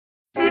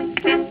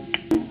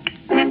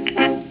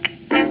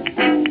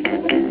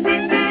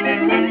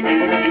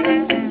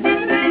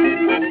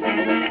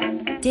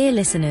Dear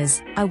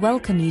listeners, I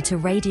welcome you to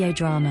Radio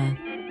Drama,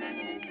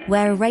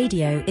 where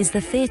radio is the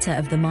theatre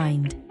of the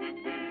mind.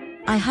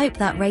 I hope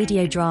that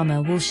radio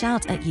drama will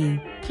shout at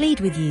you, plead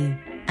with you,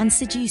 and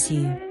seduce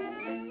you.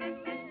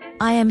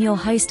 I am your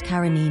host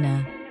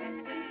Karenina.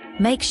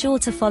 Make sure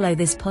to follow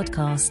this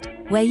podcast,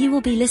 where you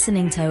will be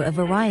listening to a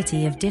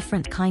variety of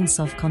different kinds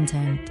of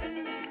content.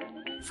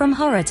 From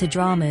horror to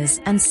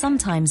dramas and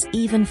sometimes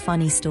even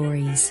funny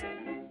stories.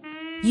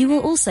 You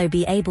will also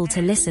be able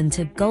to listen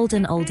to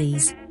golden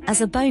oldies as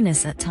a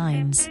bonus at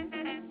times.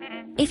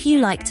 If you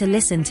like to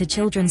listen to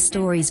children's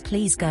stories,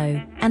 please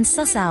go and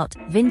suss out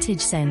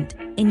Vintage Scent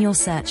in your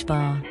search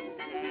bar.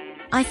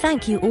 I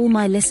thank you all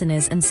my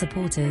listeners and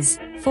supporters,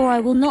 for I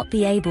will not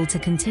be able to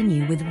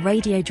continue with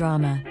radio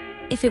drama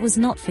if it was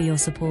not for your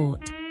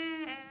support.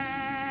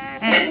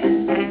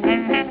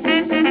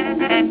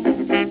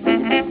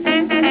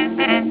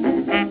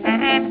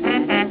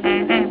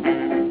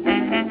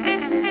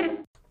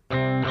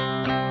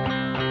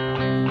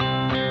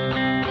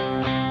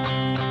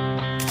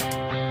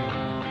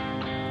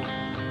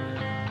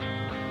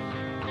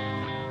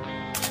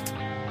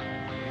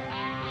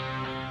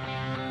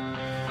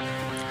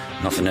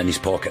 Nothing in his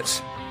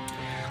pockets.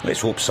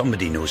 Let's hope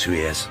somebody knows who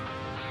he is.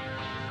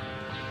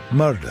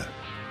 Murder.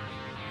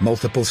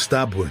 Multiple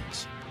stab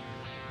wounds.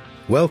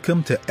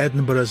 Welcome to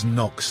Edinburgh's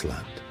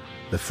Knoxland.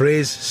 The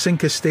phrase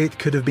sink estate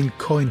could have been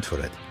coined for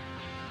it.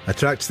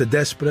 Attracts the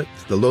desperate,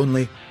 the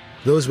lonely,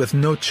 those with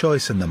no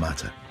choice in the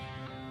matter.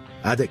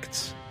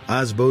 Addicts,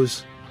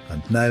 ASBOs,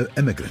 and now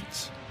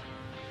immigrants.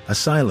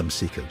 Asylum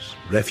seekers,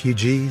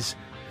 refugees,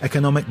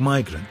 economic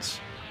migrants.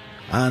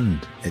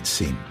 And, it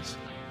seems,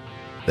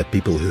 the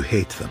people who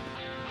hate them.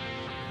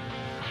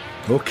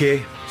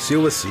 OK,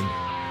 seal the scene.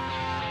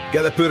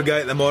 Get the poor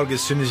guy at the morgue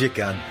as soon as you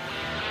can.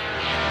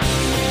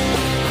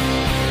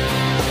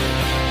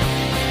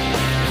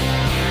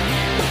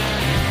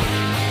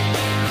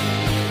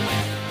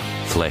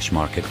 Flesh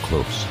Market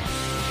Close.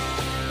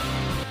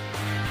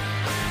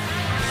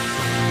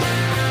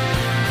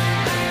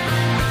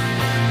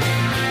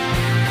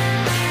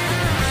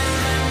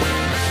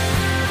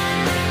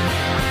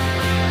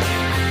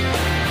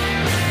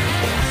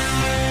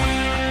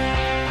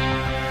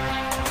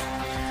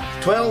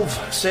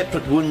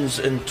 Separate wounds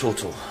in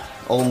total.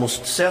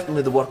 Almost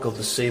certainly the work of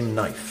the same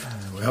knife.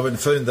 We haven't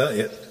found that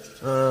yet.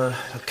 A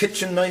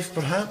kitchen knife,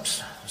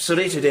 perhaps.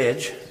 Serrated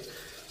edge.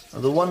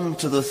 The one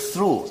to the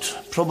throat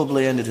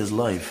probably ended his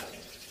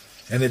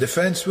life. Any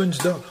defence wounds,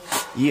 Doc?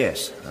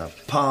 Yes.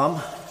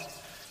 Palm,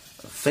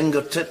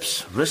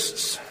 fingertips,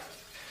 wrists.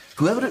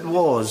 Whoever it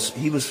was,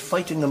 he was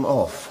fighting them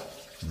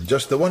off.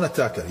 Just the one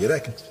attacker, you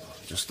reckon?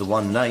 Just the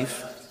one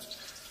knife.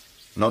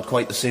 Not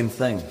quite the same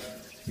thing.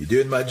 You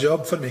doing my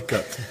job for me,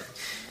 Kurt?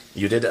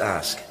 You did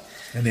ask.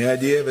 Any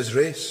idea of his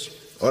race?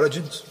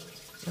 Origins?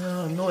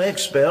 No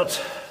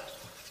expert.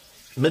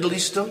 Middle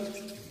Eastern?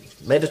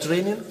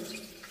 Mediterranean?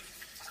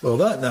 Well,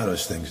 that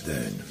narrows things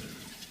down.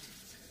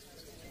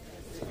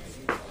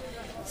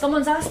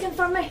 Someone's asking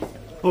for me.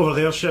 Over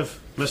there, Shiv.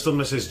 Mr.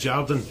 and Mrs.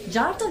 Jardine.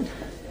 Jardine?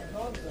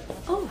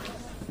 Oh,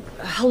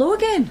 hello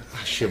again.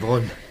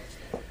 Siobhan.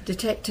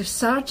 Detective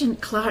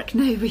Sergeant Clark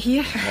now we're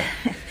here.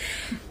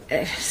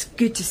 It's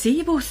good to see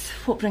you both.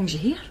 What brings you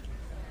here?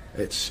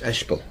 It's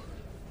Ishbel.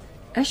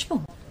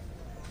 Ishbel?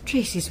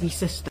 Tracy's wee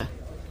sister.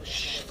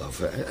 Shh,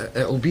 love,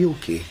 it'll be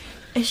okay.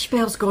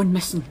 Ishbel's gone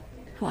missing.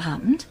 What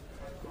happened?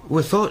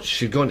 We thought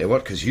she'd gone to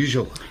work as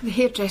usual. The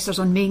hairdresser's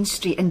on Main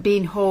Street in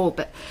Bain Hall,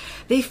 but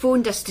they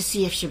phoned us to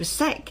see if she was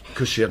sick.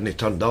 Because she hadn't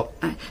turned up.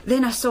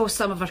 Then I saw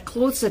some of her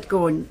clothes had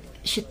gone.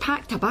 She'd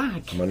packed a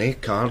bag. Money,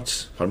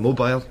 cards, her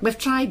mobile. We've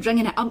tried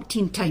ringing it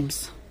umpteen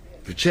times.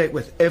 We checked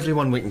with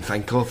everyone we can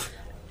think of.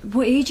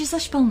 What age is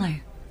Ishbel now?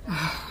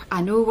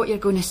 I know what you're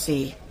going to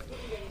say.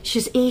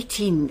 She's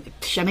 18.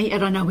 She might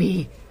have run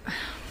away.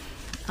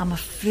 I'm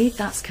afraid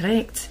that's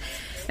correct.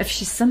 If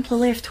she's simply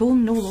left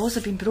home, no laws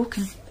have been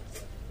broken.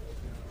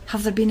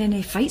 Have there been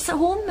any fights at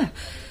home?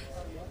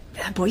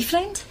 A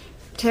boyfriend?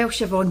 Tell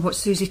Siobhan what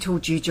Susie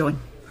told you,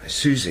 John.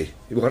 Susie,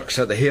 who works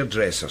at the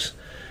hairdresser's.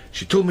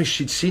 She told me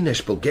she'd seen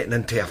Ishbel getting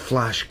into a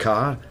flash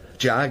car,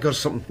 Jag or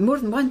something. More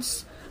than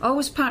once.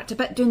 Always parked a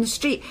bit down the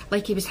street,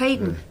 like he was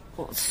hiding.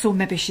 Well, so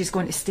maybe she's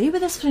going to stay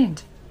with his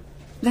friend.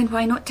 Then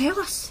why not tell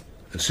us?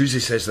 And Susie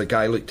says the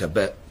guy looked a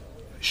bit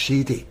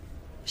shady.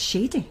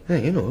 Shady? Yeah,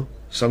 you know,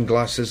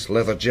 sunglasses,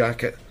 leather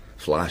jacket,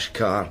 flash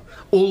car,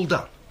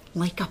 older.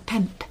 Like a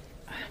pimp.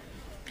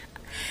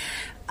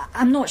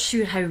 I'm not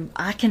sure how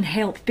I can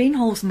help. Bain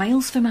Hall's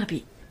miles from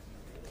Abbey.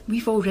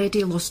 We've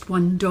already lost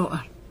one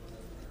daughter.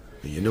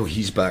 You know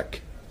he's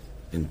back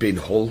in Bain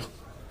Hall,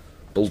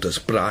 bold as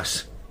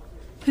brass.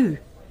 Who?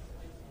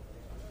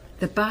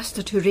 The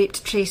bastard who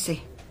raped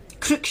Tracy.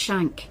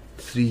 Crookshank.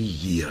 3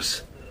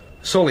 years.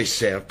 That's all he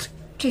served.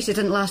 Tracy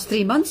didn't last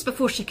 3 months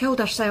before she killed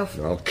herself.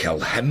 I'll kill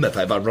him if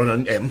I ever run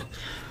into him.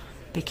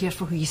 Be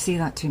careful who you say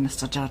that to,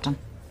 Mr. Jardine.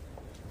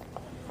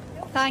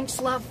 Thanks,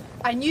 love.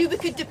 I knew we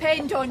could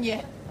depend on you.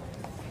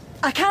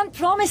 I can't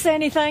promise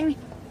anything.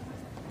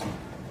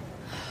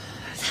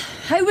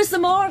 How was the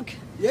morgue?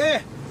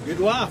 Yeah,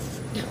 good laugh.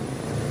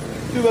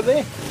 Who were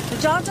they? The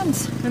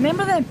Jardins,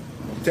 remember them?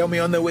 Tell me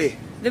on the way.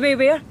 The way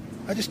where?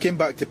 I just came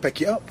back to pick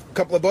you up. A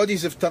couple of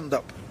bodies have turned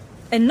up.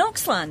 In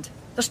Knoxland?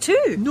 There's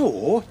 2?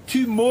 No,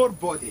 2 more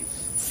bodies.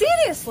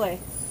 Seriously?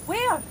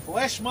 Where?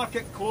 Flesh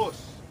Market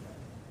Close.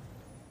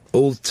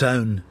 Old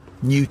town,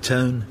 new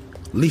town,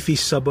 leafy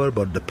suburb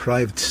or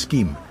deprived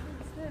scheme,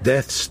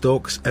 death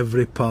stalks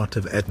every part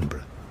of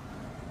Edinburgh.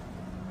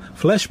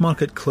 Flesh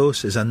Market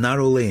Close is a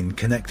narrow lane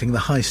connecting the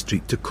High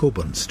Street to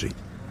Coburn Street.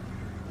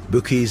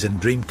 Bookies and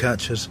dream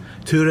catchers,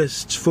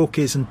 tourists,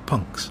 folkies and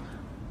punks.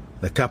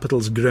 The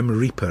capital's grim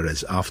reaper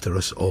is after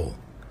us all.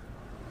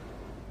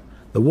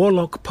 The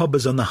Warlock pub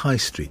is on the High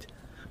Street,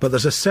 but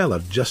there's a cellar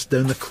just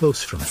down the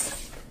close from it.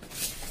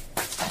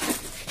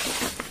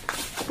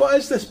 What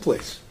is this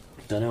place?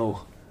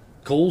 Dunno.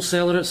 Coal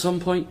cellar at some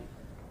point?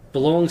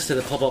 Belongs to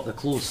the pub up the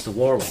close, the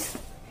Warlock.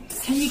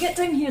 Can you get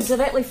down here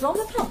directly from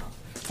the pub?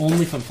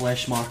 Only from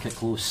Flesh Market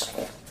Close.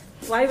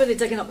 Why were they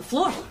digging up the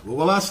floor? Well,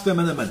 we'll ask them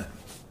in a minute.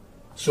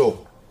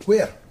 So,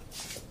 where?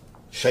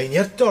 Shine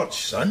your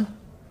torch, son.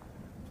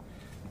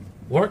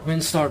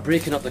 Workmen start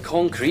breaking up the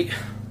concrete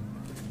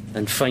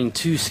and find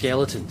 2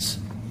 skeletons.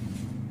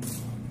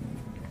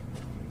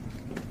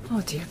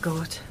 Oh dear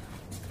God.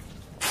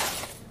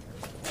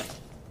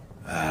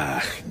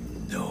 Ah,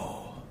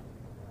 no.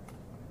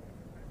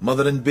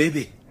 Mother and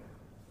baby.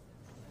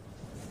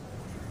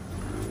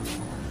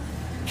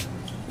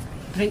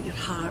 Break your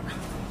heart.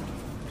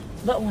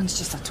 Little one's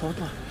just a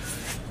toddler.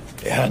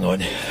 Hey, hang on.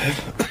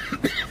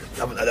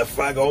 Haven't had a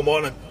fag all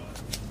morning.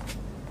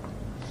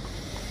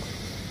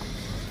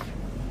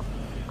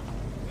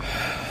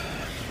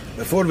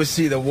 Before we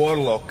see the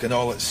Warlock in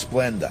all its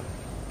splendour,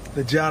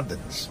 the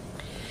Jardins.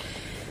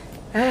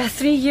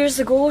 3 years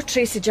ago,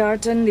 Tracy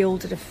Jardin, the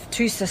older of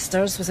 2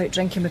 sisters, was out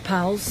drinking with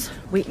pals,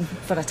 waiting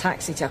for a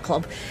taxi to a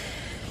club.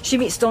 She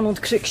meets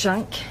Donald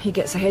Cruikshank. He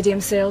gets ahead of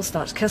himself,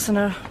 starts kissing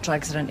her,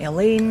 drags her into a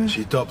lane.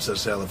 She tops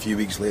herself a few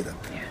weeks later.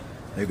 Yeah.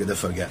 How could I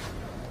forget?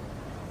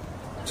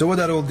 So what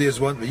do our old days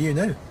want with you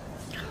now?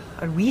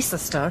 Our wee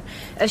sister,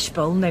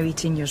 Ishbel, now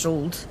 18 years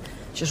old.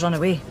 She's run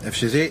away. If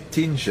she's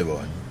 18,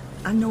 Siobhan.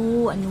 I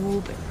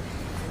know, but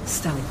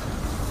still.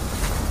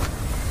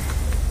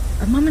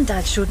 Her mum and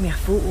dad showed me a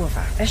photo of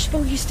her.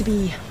 Ishbel used to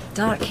be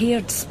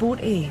dark-haired,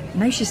 sporty.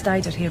 Now she's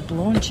dyed her hair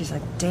blonde. She's a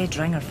dead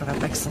ringer for her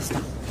big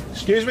sister.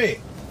 Excuse me,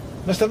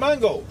 Mr.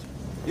 Mangold.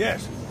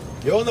 Yes.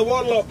 You own the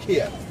Warlock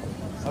here?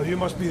 Oh, you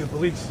must be the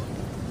police.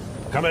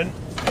 Come in.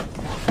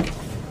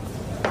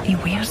 He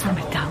wears a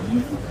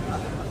medallion.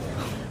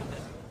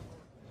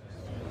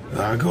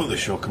 I got the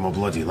shock of my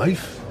bloody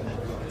life.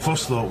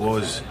 First thought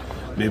was,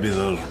 maybe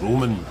they're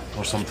Roman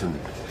or something,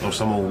 or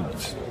some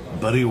old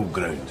burial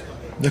ground.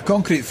 The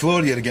concrete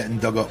floor you're getting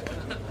dug up.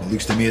 It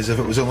looks to me as if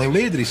it was only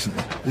laid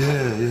recently.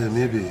 Yeah,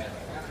 maybe.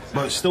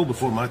 But it's still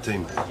before my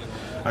time.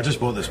 I just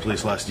bought this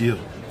place last year.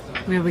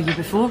 Where were you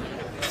before?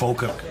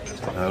 Falkirk.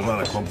 I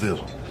ran a club there.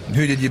 And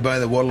who did you buy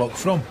the Warlock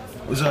from?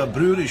 It was a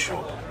brewery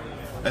shop.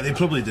 And they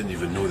probably didn't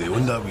even know they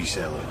owned that wee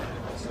cellar.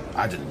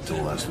 I didn't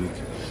until last week.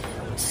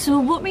 So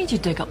what made you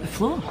dig up the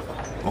floor?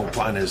 Well,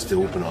 plan is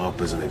to open it up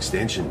as an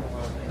extension,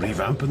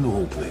 revamping the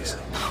whole place.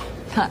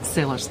 That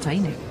cellar's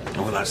tiny.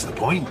 Well, that's the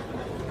point.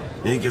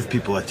 You give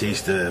people a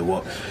taste of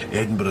what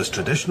Edinburgh's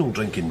traditional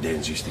drinking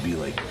dens used to be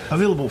like.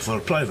 Available for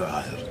private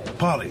hire,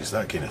 parties,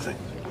 that kind of thing.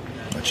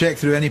 Now check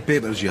through any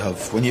papers you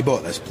have when you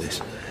bought this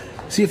place.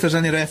 See if there's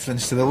any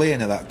reference to the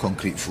laying of that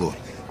concrete floor.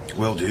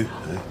 Will do.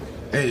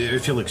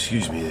 If you'll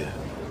excuse me, the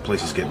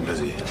place is getting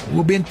busy.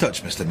 We'll be in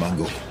touch, Mr.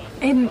 Mangold.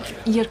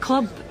 Your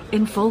club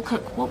in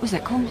Falkirk, what was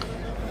it called?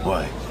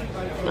 Why?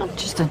 Well,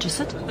 just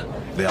interested.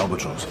 The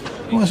Albatross.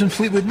 Oh, it's in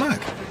Fleetwood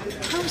Mac.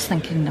 I was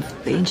thinking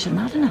of the Ancient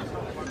Mariner.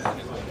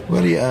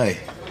 Where are you at?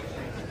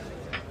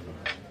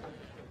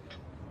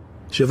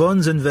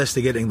 Siobhan's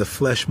investigating the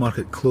Flesh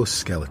Market Close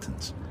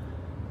skeletons.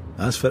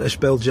 As for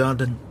Ishbel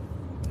Jardin,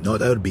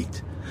 not our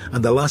beat,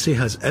 and the lassie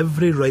has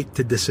every right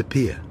to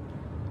disappear.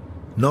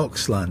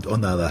 Knoxland,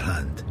 on the other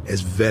hand,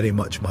 is very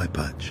much my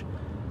patch.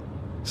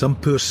 Some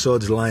poor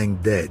sod's lying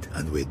dead,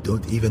 and we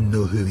don't even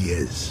know who he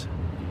is.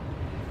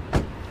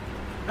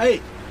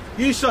 Hey,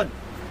 you son,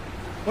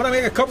 want to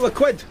make a couple of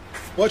quid?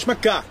 Watch my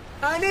car.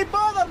 I need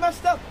bother,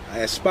 mister. I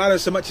aspire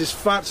so much as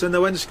farts on the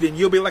windscreen,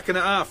 you'll be licking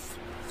it off.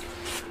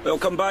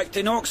 Welcome back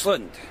to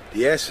Knoxland.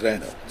 Yes,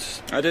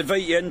 Reynolds. I'd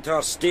invite you into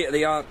our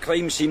state-of-the-art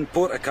crime scene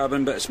porta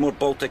cabin, but it's more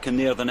Baltic in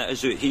there than it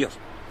is out here.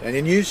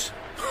 Any news?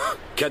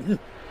 Kidding?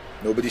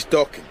 Nobody's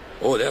talking.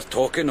 Oh, they're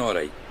talking, all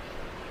right.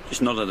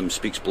 Just none of them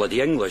speaks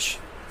bloody English.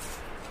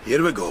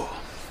 Here we go.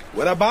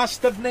 We're a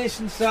bastard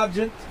nation,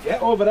 Sergeant.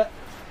 Get over it.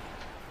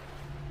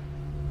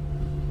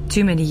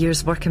 Too many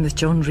years working with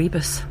John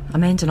Rebus.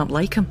 I'm ending up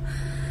like him.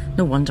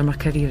 No wonder my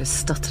career is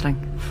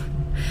stuttering.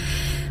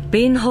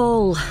 Bain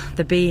Hall,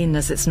 the Bain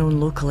as it's known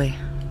locally.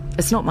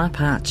 It's not my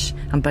patch.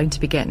 I'm bound to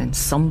be getting in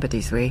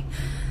somebody's way.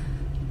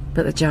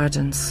 But the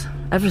Jardins,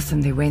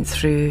 everything they went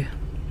through,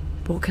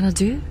 what can I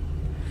do?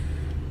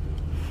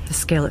 The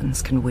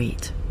skeletons can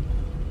wait.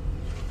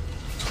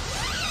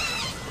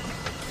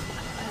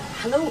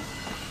 Hello?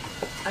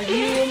 Are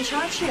you in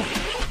charge here?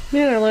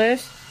 More or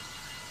less.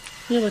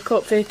 Nearly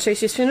caught for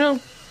Tracy's funeral.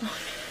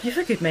 You've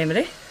a good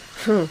memory.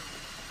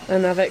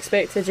 And I've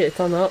expected you to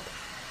turn up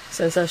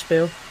since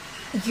Ishbel.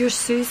 You're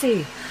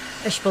Susie.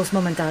 Ishbel's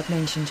mum and dad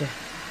mentioned you.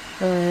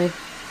 Aye.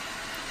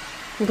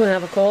 I'm going to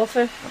have a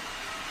coffee.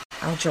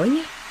 I'll join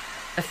you.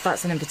 If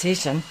that's an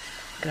invitation.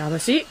 Grab a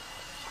seat.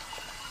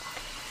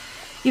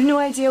 You've no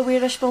idea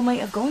where Ishbel might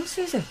have gone,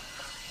 Susie?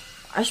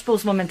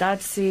 Ishbel's mum and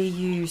dad say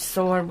you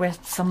saw her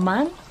with some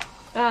man?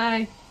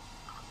 Aye.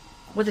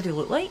 What did he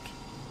look like?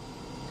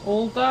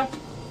 Older.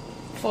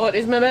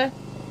 40s maybe.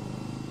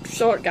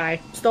 Short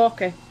guy.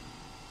 Stocky.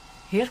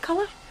 Hair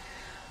colour?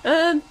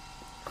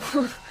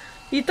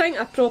 You'd think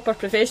a proper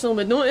professional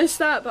would notice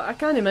that, but I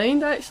can't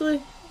mind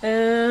actually.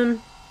 Had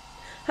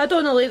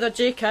on a leather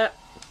jacket.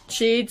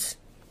 Shades.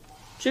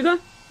 Sugar?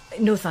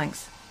 No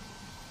thanks.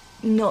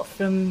 Not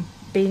from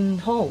Bain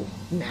Hall?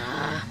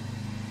 Nah.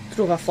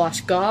 Drove a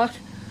flash car.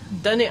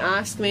 Didn't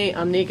ask me,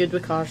 I'm no good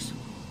with cars.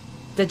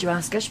 Did you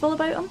ask Ishbel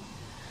about him?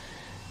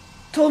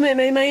 Told me to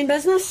mind my own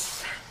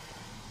business.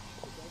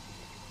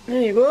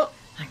 There you go.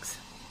 Thanks.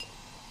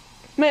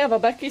 Might have a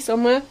bicky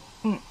somewhere.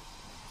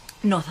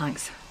 No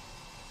thanks.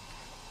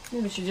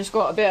 Maybe she just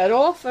got a better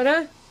offer,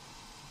 eh?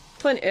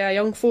 Plenty of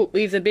young folk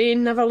leave the bay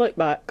and never look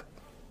back.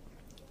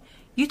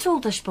 You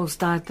told Ishbel's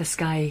dad this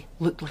guy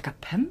looked like a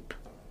pimp?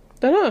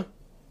 Dunno.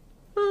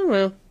 Oh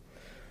well.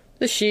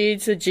 The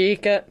shades, the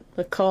jacket,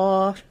 the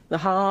car, the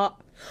hat.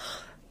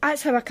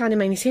 That's how I can't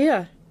mind his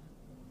hair.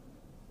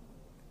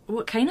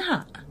 What kind of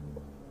hat?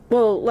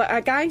 Well, like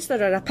a gangster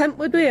or a pimp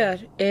would wear.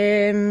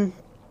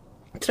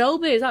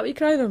 Trilby, is that what you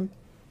cry them?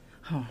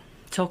 Oh,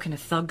 talking of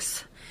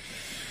thugs.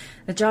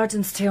 The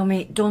Jardins tell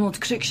me Donald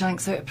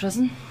Cruikshank's out of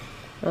prison.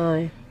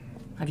 Aye.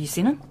 Have you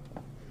seen him?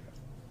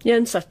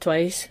 Once or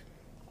twice.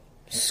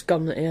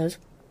 Scum that he is.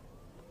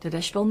 Did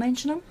Ishbel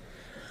mention him?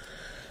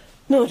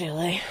 No,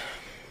 really.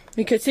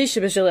 You could see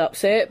she was really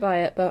upset by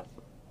it, but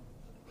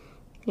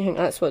you think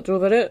that's what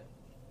drove her out?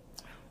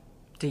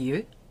 Do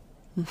you?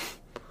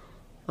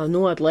 I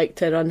know I'd like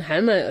to run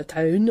him out of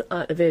town,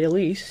 at the very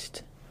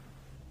least.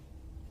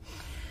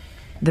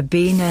 The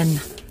Bain Inn,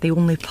 the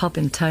only pub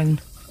in town.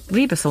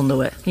 Rebus will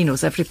know it. He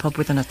knows every pub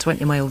within a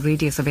 20-mile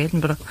radius of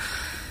Edinburgh.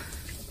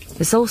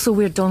 It's also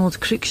where Donald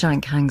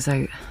Cruikshank hangs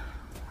out.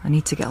 I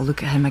need to get a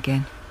look at him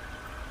again.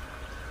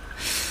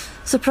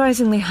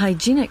 Surprisingly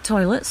hygienic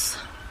toilets,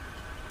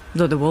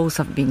 though the walls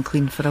haven't been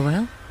cleaned for a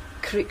while.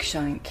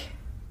 Cruikshank,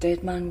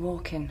 dead man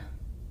walking.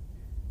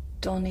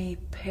 Donny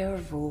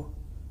Pervo.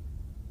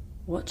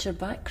 Watch your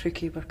back,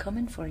 Crookie, we're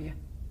coming for you.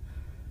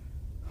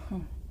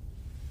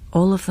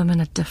 All of them in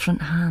a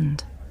different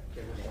hand.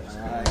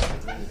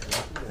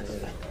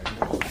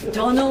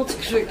 Donald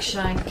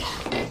Cruikshank.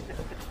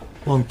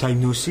 Long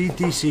time no see,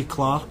 DC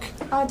Clark.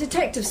 A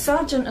detective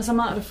sergeant, as a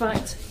matter of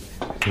fact.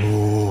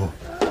 Oh,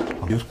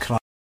 you're crap.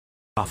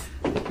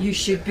 You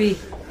should be,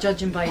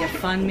 judging by your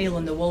fan mail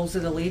on the walls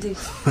of the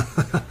ladies.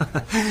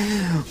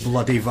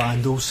 Bloody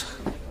vandals.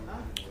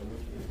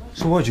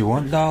 So what do you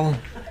want, darling?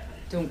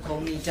 Don't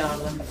call me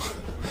darling.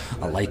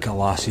 I like a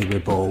lassie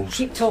with balls.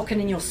 Keep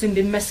talking and you'll soon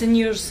be missing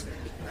yours.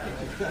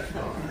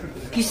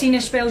 You seen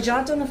Ishbel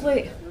Jardin of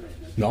late?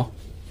 No,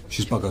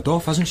 she's buggered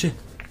off, hasn't she?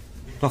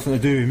 Nothing to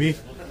do with me.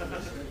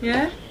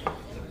 Yeah?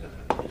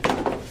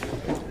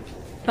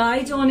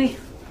 Bye, Donny.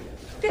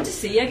 Good to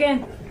see you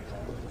again.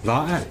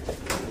 That it?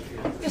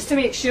 Just to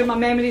make sure my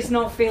memory's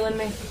not failing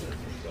me.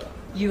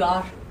 You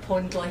are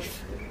Pond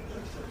Life.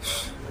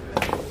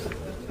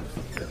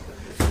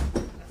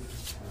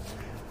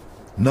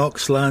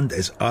 Knoxland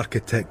is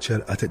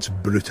architecture at its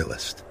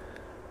brutalist.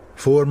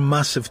 4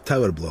 massive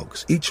tower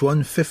blocks, each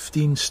one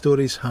 15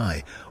 stories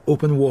high,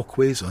 open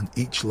walkways on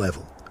each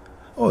level.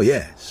 Oh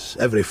yes,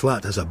 every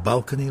flat has a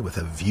balcony with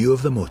a view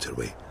of the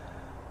motorway.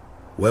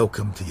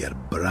 Welcome to your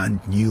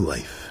brand new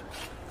life.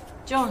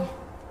 John.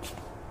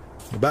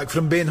 You're back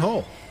from Bain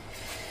Hall.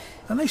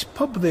 A nice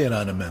pub there,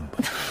 I remember.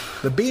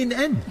 The Bain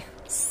Inn.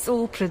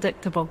 So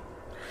predictable.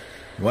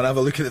 You want to have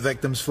a look at the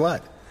victim's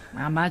flat?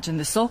 I imagine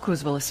the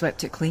Sockos will have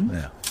swept it clean.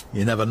 Yeah,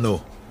 you never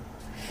know.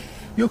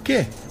 You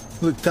okay?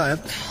 You look tired.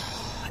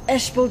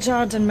 Ishbel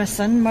Jardin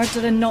missing,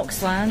 murder in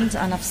Knoxland,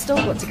 and I've still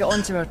got to get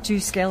onto our 2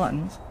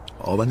 skeletons.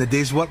 All in the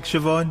day's work,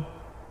 Siobhan.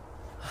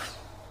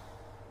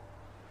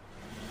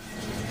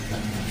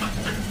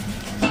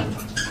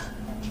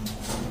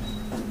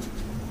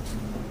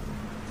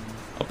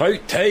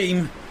 About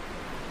time.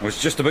 I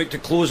was just about to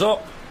close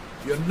up.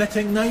 Your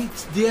knitting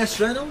night, D.S.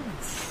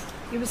 Reynolds?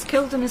 He was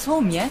killed in his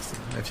home, yes?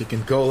 If you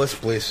can call this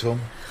place home.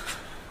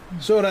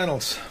 So,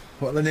 Reynolds,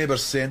 what are the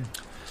neighbours saying?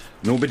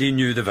 Nobody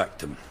knew the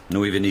victim,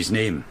 not even his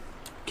name.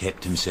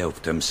 Kept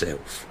himself to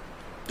himself.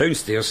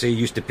 Downstairs say he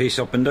used to pace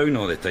up and down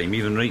all the time,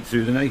 even right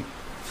through the night.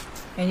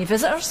 Any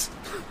visitors?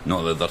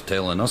 Not that they're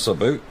telling us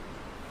about.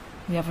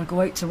 You ever go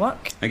out to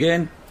work?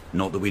 Again,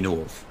 not that we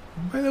know of.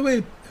 By the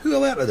way, who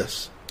alerted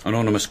us?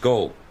 Anonymous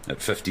call at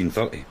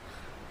 15:30.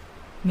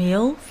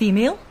 Male?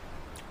 Female?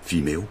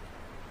 Female.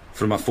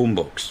 From a phone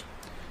box.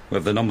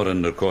 With the number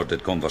and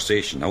recorded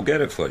conversation. I'll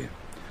get it for you.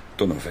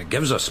 Don't know if it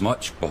gives us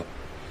much, but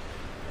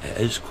It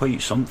is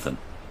quite something.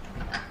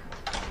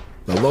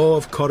 The law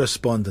of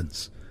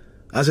correspondence.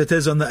 As it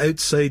is on the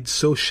outside,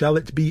 so shall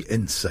it be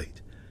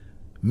inside.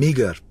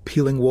 Meagre,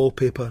 peeling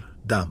wallpaper,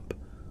 damp.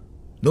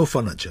 No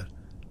furniture.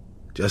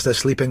 Just a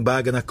sleeping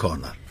bag in a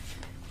corner.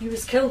 He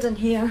was killed in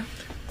here.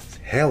 It's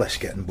hellish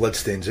getting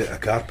bloodstains out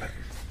of carpet.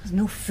 There's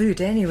no food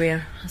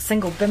anywhere. A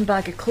single bin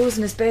bag of clothes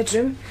in his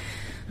bedroom.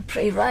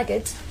 Pretty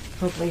ragged.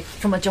 Probably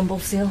from a jumble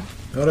sale.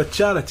 Or a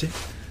charity.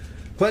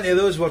 Plenty of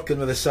those working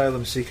with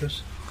asylum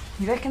seekers.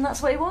 You reckon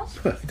that's what he was?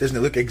 He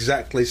doesn't look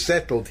exactly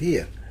settled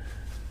here.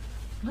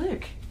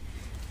 Look.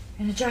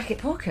 In a jacket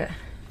pocket.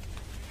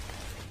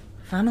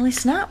 Family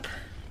snap.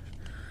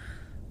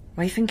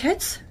 Wife and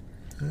kids.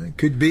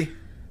 Could be.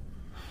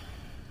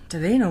 Do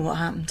they know what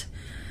happened?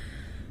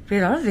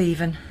 Where are they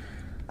even?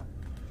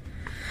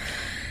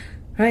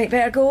 Right,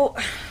 better go.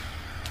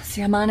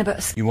 See a man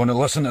about... You want to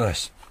listen to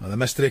this? Well, the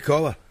mystery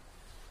caller.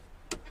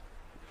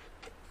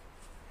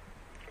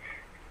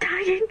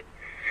 Dying.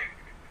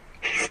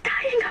 He's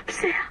dying up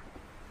there.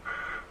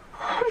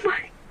 Oh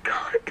my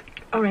God.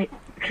 All right.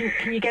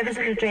 Can you give us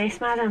an address,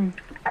 madam?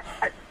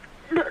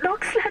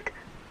 Knocksland.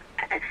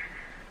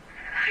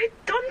 I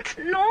don't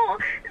know.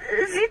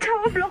 The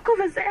tower block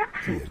over there.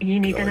 You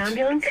need an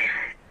ambulance?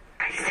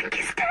 I think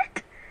he's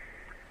dead.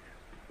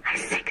 I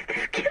think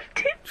they've killed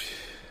him.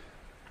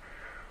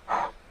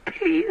 Oh,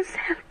 please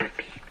help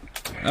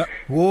me.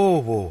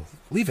 Whoa.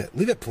 Leave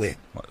it playing.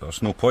 Well,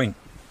 there's no point.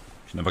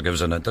 She never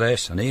gives an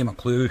address, a name, a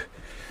clue.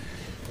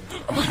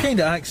 What kind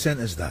of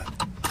accent is that?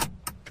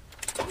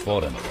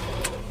 Foreign.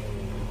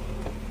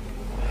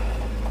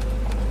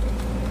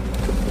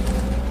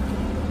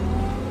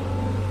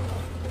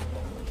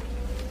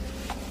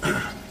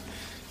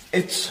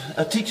 It's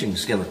a teaching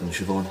skeleton,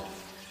 Siobhan.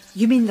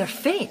 You mean they're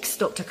fakes,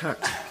 Dr. Kirk?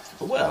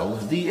 Well,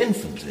 the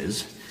infant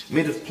is,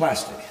 made of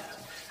plastic.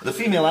 The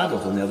female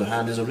adult, on the other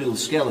hand, is a real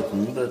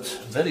skeleton, but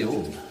very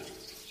old.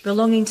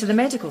 Belonging to the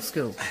medical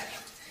school?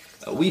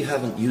 We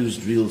haven't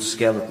used real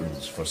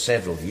skeletons for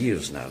several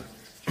years now.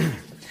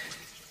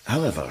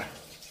 However,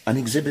 an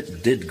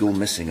exhibit did go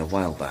missing a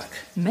while back.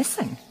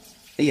 Missing?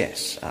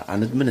 Yes,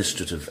 an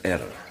administrative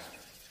error.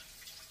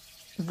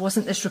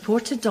 Wasn't this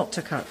reported,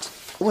 Dr. Kurt?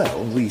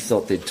 Well, we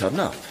thought they'd turn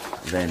up.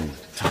 Then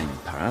time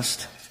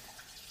passed.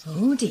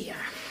 Oh dear.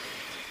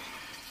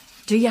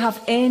 Do you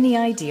have any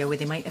idea where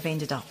they might have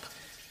ended up?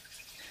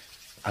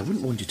 I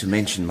wouldn't want you to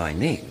mention my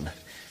name.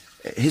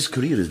 His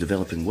career is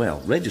developing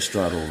well.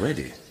 Registrar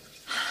already.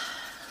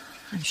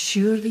 I'm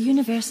sure the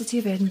University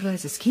of Edinburgh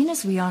is as keen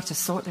as we are to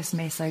sort this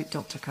mess out,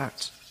 Dr.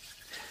 Kurt.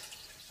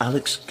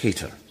 Alex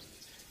Cater.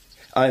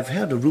 I've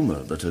heard a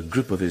rumour that a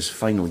group of his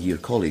final year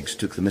colleagues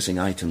took the missing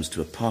items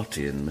to a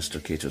party in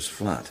Mr. Cater's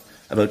flat.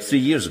 About 3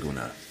 years ago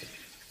now.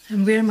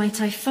 And where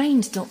might I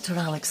find Dr.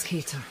 Alex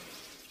Cater?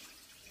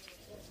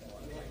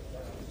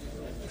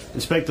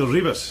 Inspector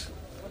Rebus.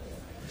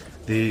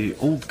 The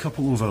old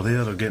couple over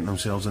there are getting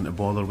themselves into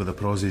bother with the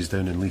Prozzies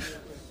down in Leith.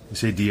 They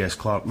say D.S.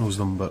 Clark knows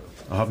them, but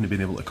I haven't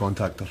been able to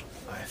contact her.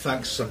 Aye,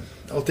 thanks, son.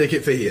 I'll take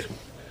it for here.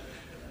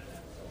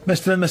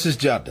 Mr. and Mrs.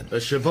 Jardine.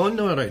 Is Siobhan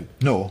not around?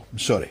 No, I'm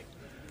sorry.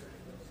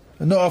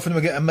 Not often we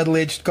get a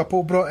middle-aged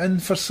couple brought in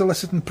for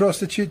soliciting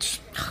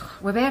prostitutes.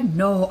 We were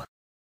not.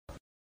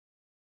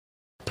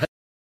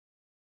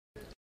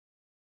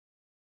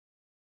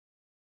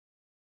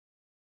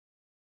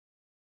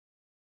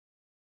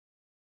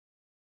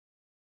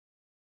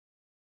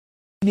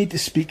 You need to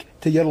speak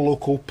to your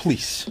local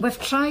police. We've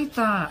tried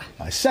that.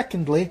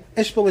 Secondly,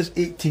 Ishbel is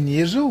 18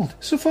 years old.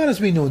 So far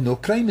as we know, no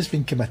crime has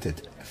been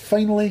committed.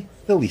 Finally,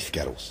 the Leith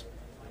girls.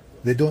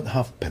 They don't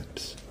have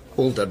pimps.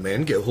 Older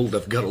men get hold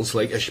of girls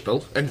like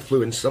Ishbel,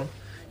 influence them.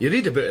 You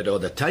read about it all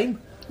the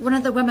time. One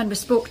of the women we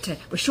spoke to,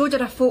 we showed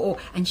her a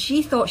photo and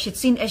she thought she'd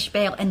seen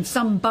Ishbel in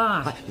some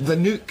bar. The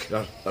Nook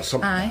or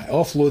something. Aye.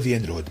 Off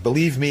Lothian Road.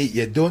 Believe me,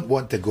 you don't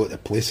want to go to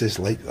places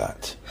like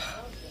that.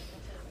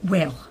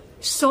 Well,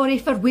 sorry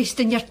for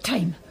wasting your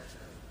time.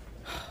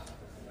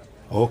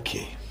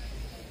 OK.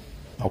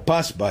 I'll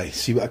pass by,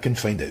 see what I can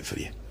find out for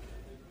you.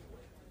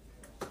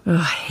 Oh,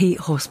 I hate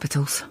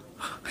hospitals.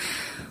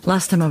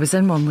 Last time I was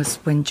in one was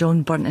when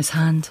John burnt his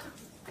hand.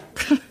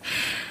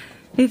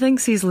 He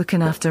thinks he's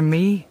looking after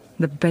me,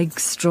 the big,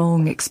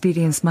 strong,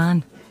 experienced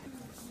man.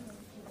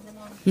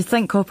 You'd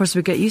think coppers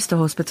would get used to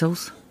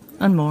hospitals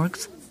and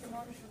morgues.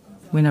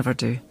 We never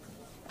do.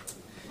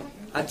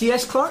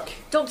 D.S. Clark?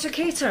 Dr.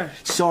 Cater.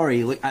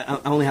 Sorry, look, I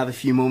only have a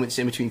few moments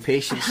in between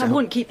patients. I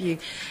won't keep you.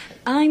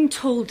 I'm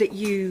told that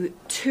you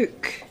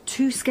took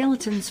 2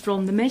 skeletons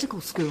from the medical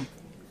school.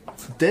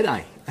 Did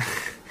I?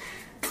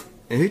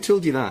 And who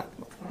told you that?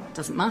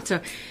 Doesn't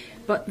matter.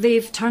 But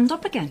they've turned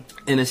up again.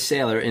 In a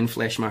cellar in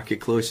Fleshmarket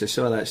Close. I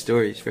saw that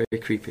story. It's very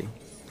creepy.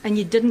 And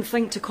you didn't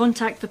think to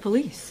contact the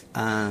police?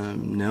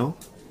 No.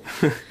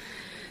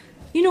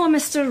 You know a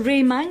Mr.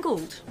 Ray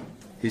Mangold?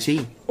 Who's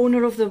he?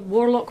 Owner of the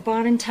Warlock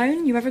Bar in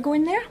town. You ever go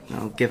in there?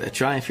 I'll give it a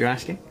try if you're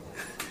asking.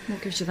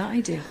 What gives you that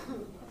idea?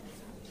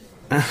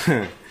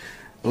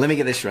 Let me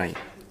get this right,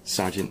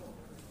 Sergeant.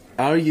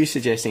 Are you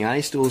suggesting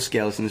I stole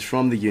skeletons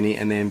from the uni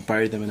and then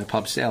buried them in a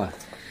pub cellar?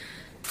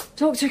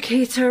 Dr.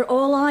 Cater,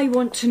 all I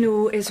want to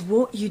know is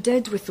what you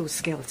did with those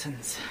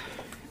skeletons.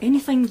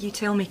 Anything you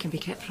tell me can be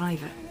kept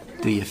private.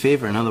 Do you a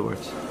favour, in other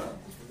words?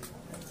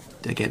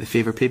 Do I get the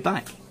favour paid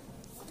back?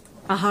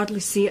 I hardly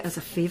see it as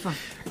a favour.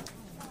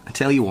 I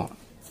tell you what,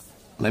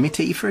 let me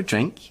take you for a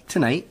drink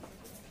tonight.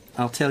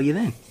 I'll tell you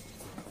then.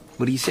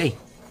 What do you say?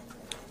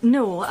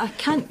 No, I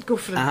can't go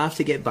for I have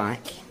to get back.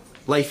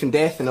 Life and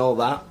death and all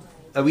that.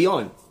 Are we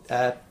on?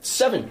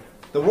 7.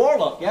 The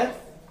Warlock, yeah?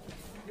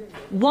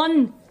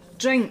 1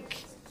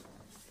 drink.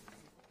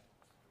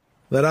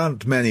 There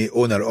aren't many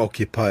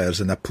owner-occupiers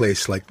in a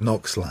place like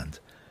Knoxland.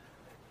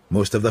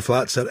 Most of the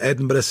flats are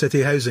Edinburgh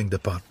City Housing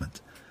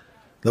Department.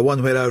 The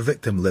one where our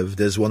victim lived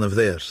is one of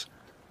theirs.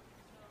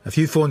 A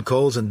few phone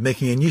calls and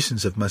making a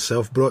nuisance of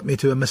myself brought me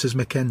to a Mrs.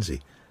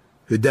 Mackenzie,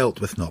 who dealt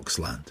with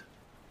Knoxland.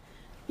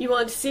 You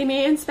want to see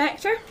me,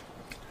 Inspector?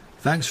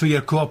 Thanks for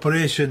your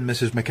cooperation,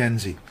 Mrs.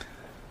 Mackenzie.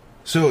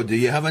 So, do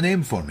you have a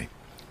name for me?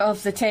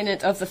 Of the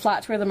tenant of the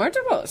flat where the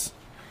murder was.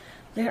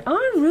 There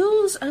are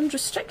rules and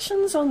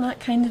restrictions on that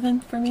kind of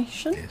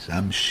information. Yes,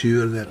 I'm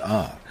sure there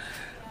are.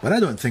 But I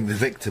don't think the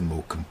victim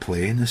will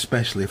complain,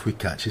 especially if we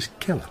catch his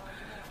killer.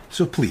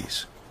 So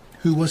please,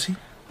 who was he?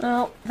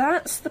 Well,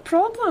 that's the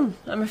problem,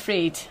 I'm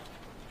afraid.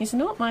 He's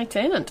not my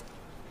tenant.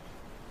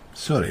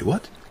 Sorry,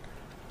 what?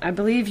 I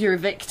believe your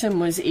victim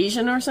was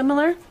Asian or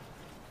similar.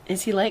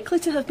 Is he likely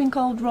to have been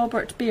called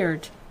Robert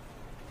Beard?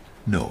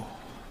 No.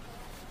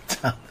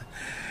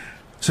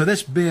 So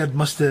this Beard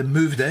must have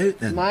moved out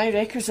then? My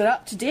records are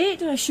up to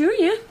date, I assure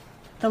you.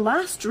 The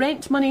last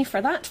rent money for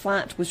that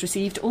flat was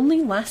received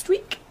only last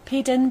week,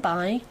 paid in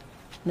by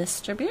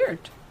Mr.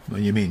 Beard. Well,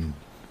 you mean,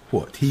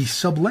 what, he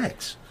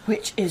sublets?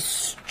 Which is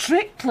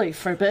strictly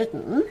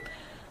forbidden,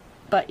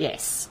 but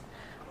yes.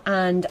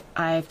 And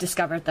I've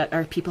discovered that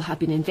our people have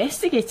been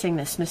investigating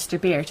this Mr.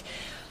 Beard.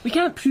 We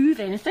can't prove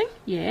anything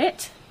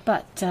yet,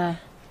 but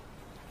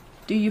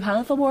do you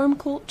have a warm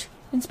coat,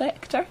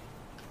 Inspector?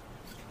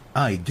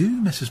 I do,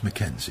 Mrs.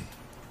 Mackenzie.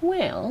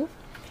 Well,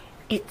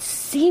 it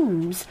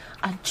seems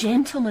a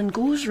gentleman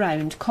goes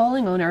round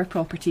calling on our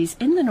properties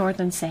in the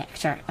northern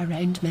sector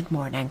around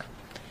mid-morning.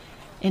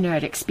 In our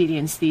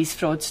experience, these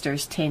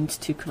fraudsters tend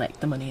to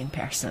collect the money in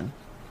person.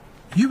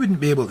 You wouldn't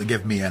be able to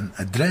give me an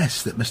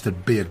address that Mr.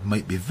 Beard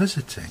might be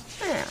visiting?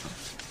 Well,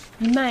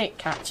 you might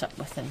catch up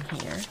with him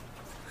here.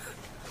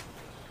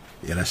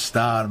 You're a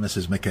star,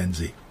 Mrs.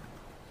 Mackenzie.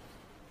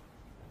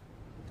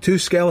 2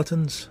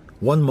 skeletons,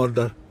 1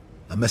 murder,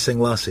 a missing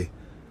lassie.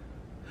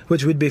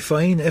 Which would be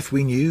fine if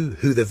we knew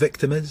who the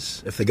victim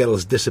is, if the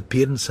girl's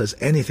disappearance has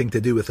anything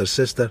to do with her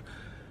sister,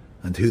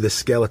 and who the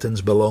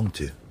skeletons belong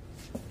to.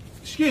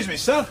 Excuse me,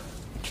 sir.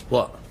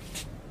 What?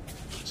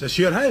 Is this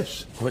your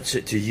house? What's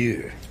it to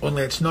you?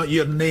 Only it's not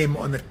your name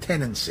on the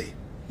tenancy.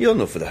 You're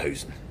not for the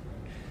housing.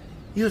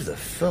 You're the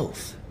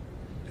filth.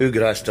 Who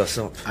grassed us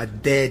up? A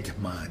dead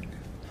man.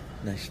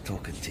 Nice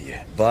talking to you.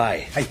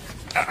 Bye. Hey,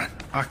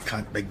 I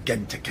can't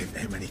begin to count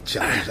how many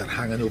charges are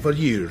hanging over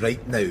you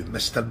right now,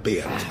 Mr.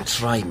 Beard.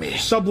 Try me.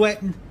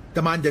 Subletting,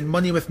 demanding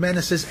money with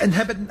menaces,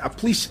 inhibiting a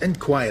police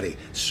inquiry.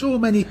 So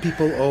many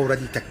people all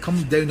ready to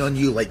come down on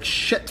you like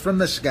shit from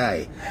the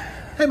sky.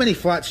 How many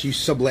flats you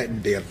subletting,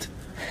 Beard?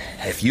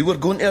 If you were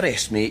going to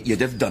arrest me, you'd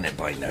have done it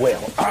by now.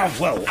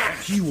 Well,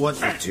 if you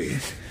wanted to.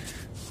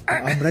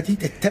 I'm ready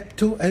to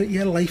tiptoe out of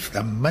your life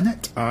the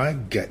minute I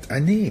get a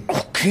name.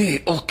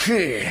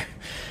 Okay.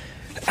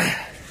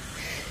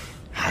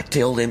 I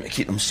tell them to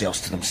keep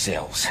themselves to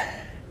themselves.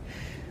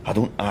 I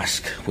don't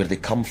ask where they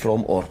come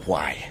from or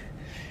why.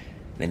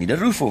 They need a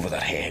roof over their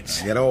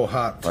heads. You're all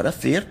heart. For a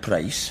fair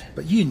price.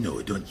 But you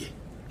know, don't you?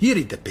 You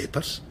read the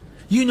papers.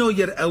 You know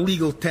your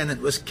illegal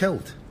tenant was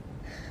killed.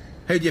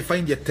 How do you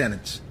find your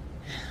tenants?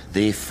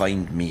 They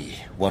find me,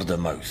 word of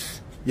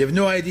mouth. You've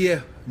no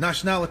idea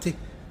nationality?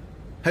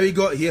 How he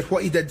got here,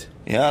 what he did?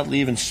 He hardly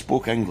even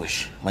spoke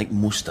English, like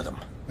most of them.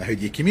 How do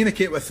you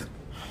communicate with them?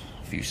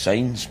 A few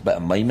signs, bit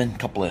of miming,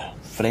 couple of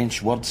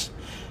French words.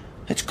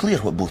 It's clear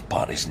what both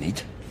parties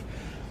need.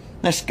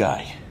 This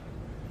guy,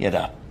 he had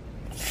a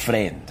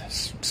friend,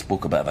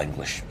 spoke a bit of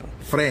English.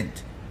 Friend?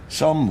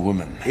 Some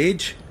woman.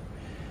 Age?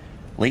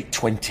 Late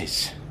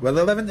 20s. Were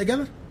they living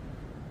together?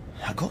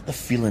 I got the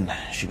feeling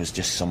she was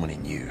just someone he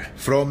knew.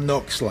 From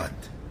Knoxland?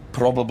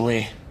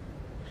 Probably.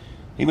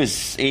 He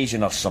was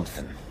Asian or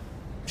something.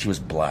 She was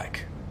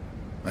black.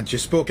 And she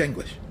spoke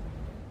English?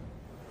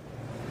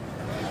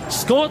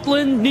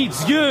 Scotland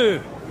needs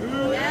you.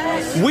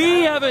 Yes.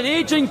 We have an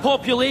ageing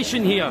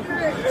population here.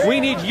 We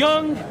need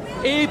young,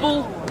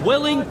 able,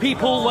 willing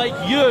people like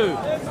you.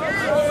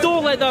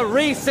 Don't let the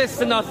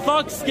racists and the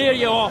thugs scare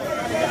you off.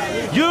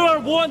 You are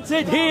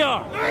wanted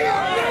here.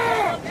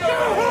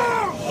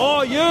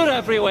 Oh, you're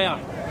everywhere.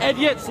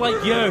 Idiots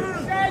like you.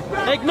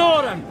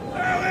 Ignore them.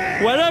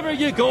 Wherever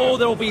you go,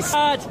 there will be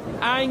sad,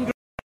 angry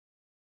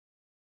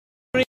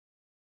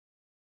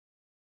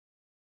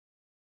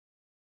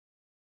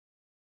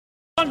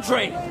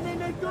country.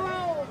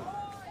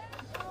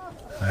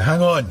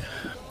 Hang on.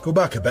 Go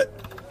back a bit.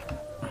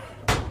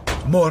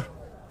 More.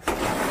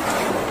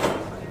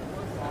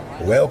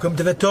 Welcome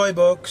to the toy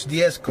box,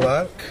 DS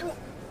Clark.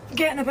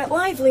 Getting a bit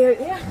lively out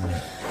there.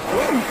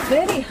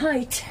 Very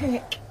high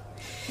tech.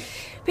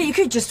 But you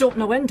could just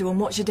open a window and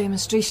watch a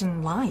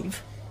demonstration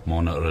live.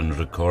 Monitoring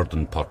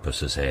recording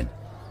purposes, hen.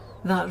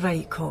 That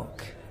right,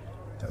 Cock.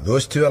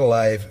 Those two are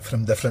live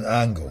from different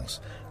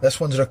angles. This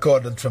one's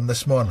recorded from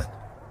this morning.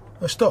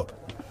 Oh, stop.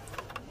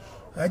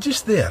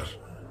 Just there.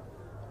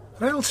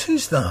 Riles,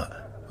 who's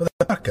that? With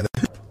the back of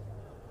the hoop.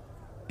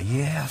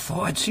 Yeah, I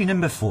thought I'd seen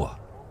him before.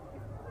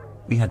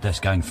 We had this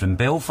gang from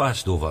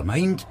Belfast over,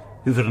 mind?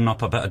 Hoovering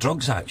up a bit of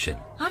drugs action.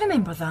 I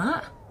remember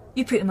that.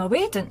 You put them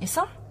away, didn't you,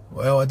 sir?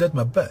 Well, I did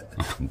my bit.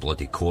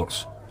 Bloody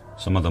courts.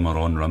 Some of them are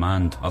on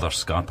remand, others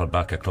scampered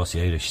back across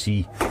the Irish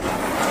Sea.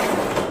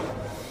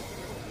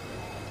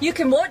 You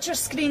can watch your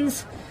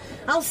screens.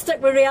 I'll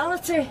stick with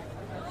reality.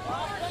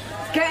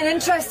 It's getting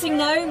interesting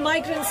now.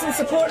 Migrants and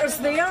supporters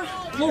there,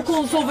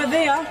 locals over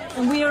there,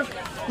 and we're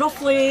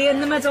roughly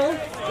in the middle.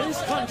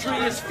 This country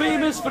is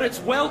famous for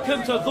its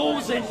welcome to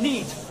those in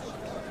need.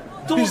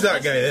 Who's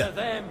that guy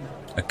there?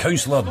 A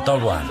Councillor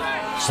Durwan,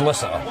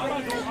 solicitor.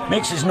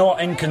 Makes his not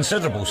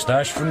inconsiderable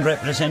stash from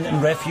representing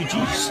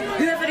refugees.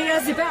 Whoever he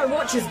is, he better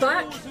watch his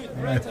back.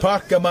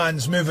 Parker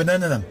man's moving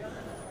in on him.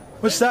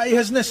 What's that he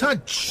has in his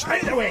hand?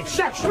 Out of the way!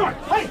 Shut!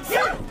 Hey!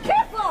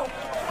 Careful!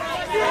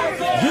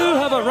 You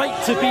have a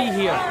right to be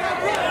here.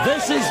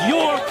 This is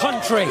your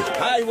country.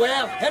 Aye,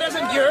 well, it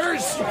isn't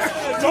yours.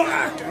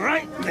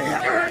 Right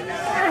there.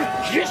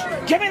 Just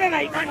give me the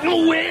knife.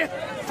 No way.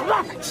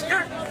 Drop it.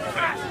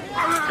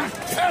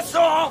 Piss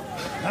off.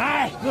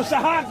 Aye, no so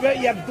hard about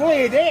your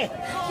blade, eh?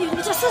 You need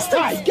assistance.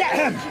 Aye, get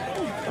him.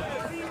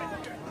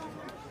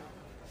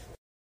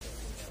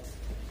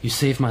 You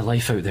saved my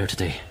life out there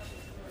today.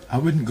 I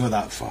wouldn't go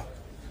that far.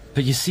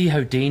 But you see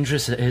how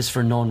dangerous it is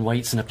for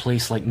non-whites in a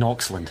place like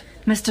Knoxland.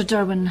 Mr.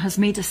 Durwan has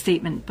made a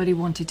statement, but he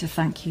wanted to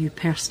thank you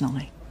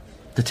personally.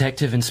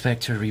 Detective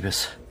Inspector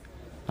Rebus,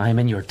 I am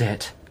in your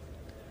debt.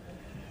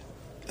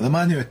 The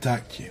man who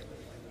attacked you,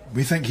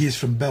 we think he is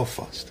from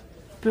Belfast.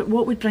 But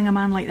what would bring a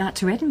man like that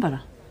to Edinburgh?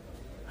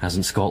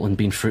 Hasn't Scotland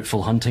been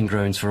fruitful hunting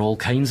grounds for all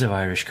kinds of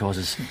Irish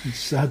causes? It's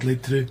sadly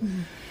true.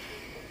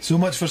 So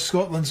much for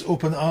Scotland's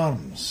open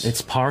arms.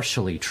 It's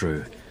partially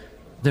true.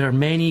 There are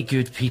many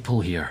good people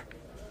here.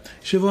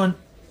 Siobhan,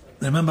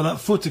 remember that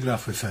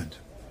photograph we found?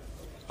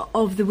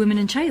 Of the woman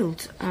and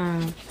child?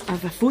 I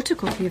have a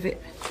photocopy of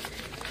it.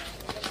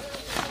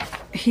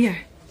 Here.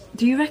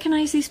 Do you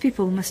recognise these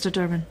people, Mr.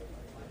 Durwan?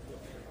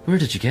 Where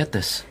did you get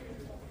this?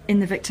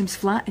 In the victim's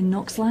flat in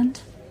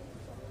Knoxland?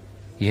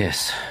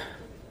 Yes,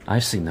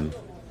 I've seen them.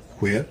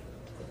 Where?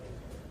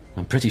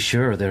 I'm pretty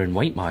sure they're in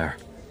Whitemire.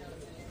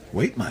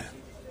 Whitemire?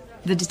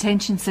 The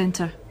detention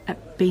centre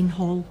at Bain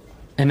Hall.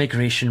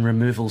 Immigration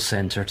Removal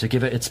Centre, to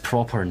give it its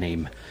proper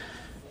name.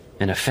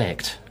 In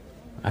effect,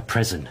 a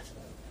prison.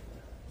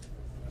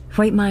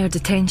 Whitemire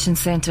Detention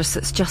Centre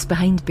sits just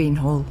behind Bain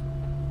Hall.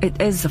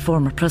 It is a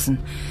former prison.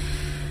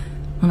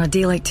 On a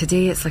day like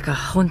today, it's like a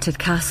haunted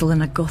castle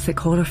in a gothic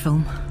horror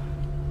film.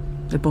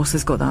 The boss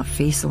has got that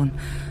face on,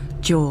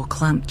 jaw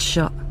clamped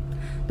shut,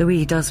 the way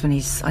he does when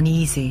he's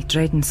uneasy,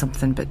 dreading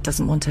something but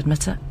doesn't want to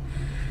admit it.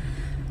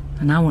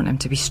 And I want him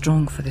to be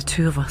strong for the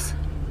two of us.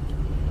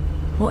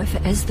 What if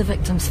it is the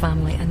victim's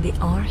family and they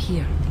are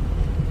here?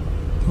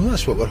 Well,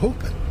 that's what we're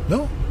hoping,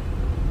 no?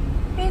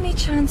 Any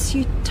chance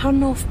you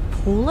turn off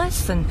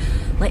Polis and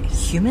let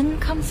human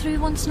come through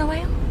once in a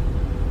while?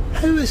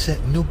 How is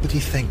it nobody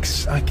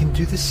thinks I can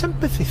do the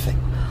sympathy thing?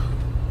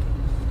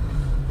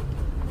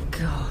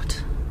 God,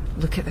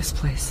 look at this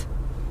place.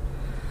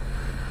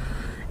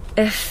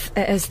 If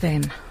it is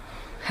them,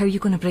 how are you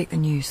going to break the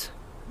news?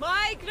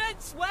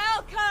 Migrants,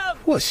 welcome!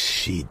 What's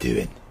she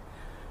doing?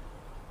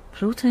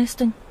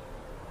 Protesting.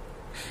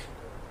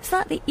 Is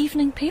that the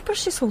evening paper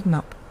she's holding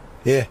up?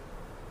 Yeah.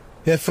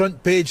 Yeah,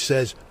 front page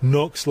says,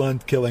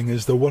 Knoxland killing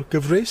is the work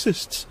of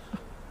racists.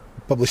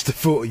 Published a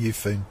photo you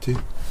found too.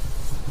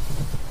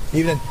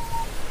 Evening.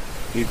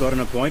 You got an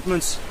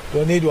appointment?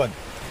 Don't need one.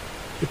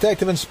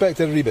 Detective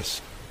Inspector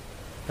Rebus.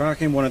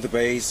 Park in one of the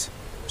bays.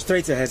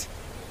 Straight ahead.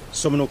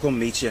 Someone will come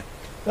meet you.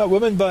 That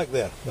woman back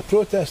there, the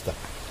protester.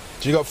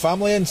 She got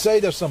family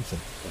inside or something?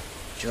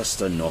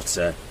 Just a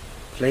nutter.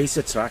 Place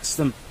attracts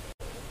them.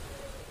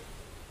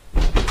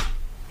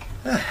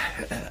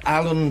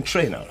 Alan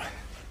Traynor.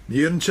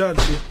 You're in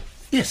charge here?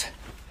 Yes.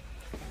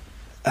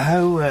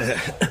 How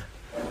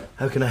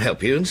can I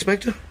help you,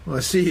 Inspector? Well, I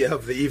see you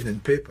have the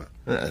evening paper.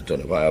 I don't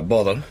know why I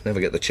bother. Never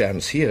get the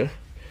chance here.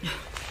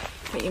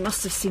 But you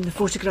must have seen the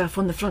photograph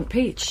on the front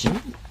page.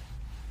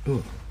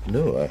 Oh,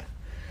 no,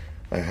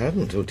 I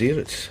hadn't. Oh, dear,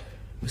 it's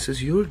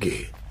Mrs.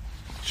 Yorgie.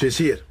 She's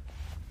here.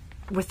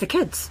 With the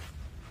kids?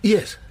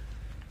 Yes.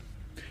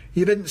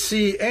 You didn't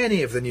see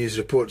any of the news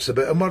reports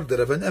about a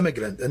murder of an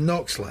immigrant in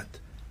Knoxland?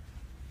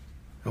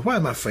 Why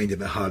am I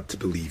finding it hard to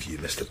believe you,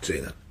 Mr.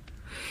 Traynor?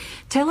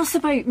 Tell us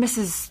about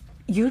Mrs.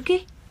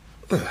 Yorgie.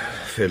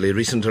 Fairly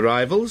recent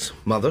arrivals.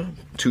 Mother,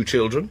 2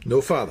 children. No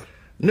father?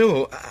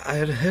 No, I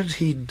had heard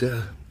he'd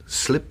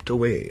slipped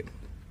away.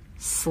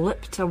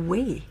 Slipped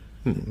away?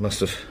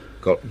 Must have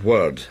Got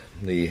word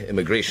the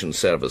immigration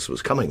service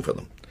was coming for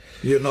them.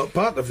 You're not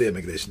part of the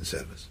immigration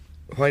service?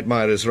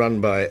 Whitemire is run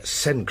by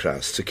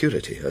Sencrast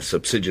Security, a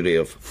subsidiary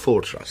of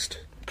Fortrust.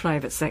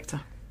 Private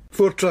sector.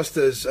 Fortrust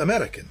is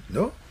American,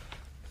 no?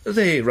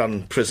 They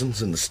run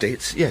prisons in the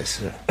States,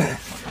 yes.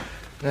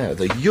 Now,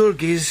 the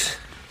Yurgis...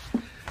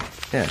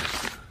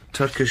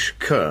 Turkish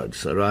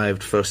Kurds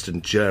arrived first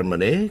in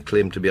Germany,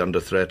 claimed to be under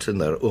threat in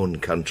their own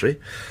country.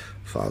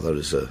 Father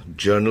is a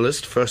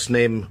journalist, first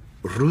name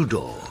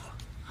Rudo.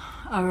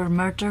 Our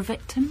murder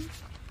victim?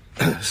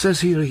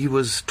 Says here he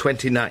was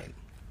 29.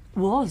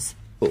 Was?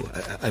 Oh,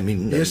 I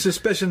mean... Your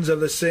suspicions are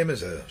the same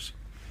as ours.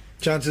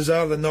 Chances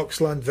are the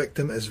Noxland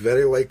victim is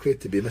very likely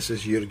to be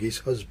Mrs. Yurgi's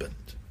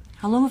husband.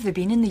 How long have they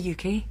been in the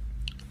UK?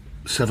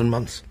 7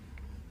 months.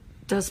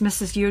 Does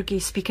Mrs.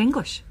 Yurgi speak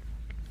English?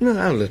 No,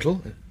 a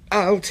little.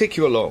 I'll take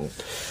you along.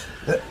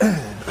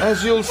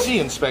 As you'll see,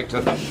 Inspector,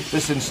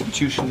 this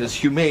institution is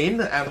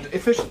humane and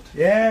efficient.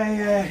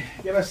 Yeah.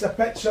 Give us a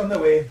pitch on the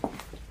way.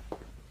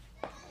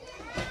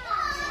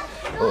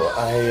 Oh,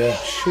 I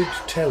should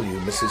tell you,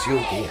 Mrs.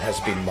 Yurgi has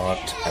been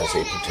marked as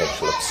a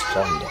potential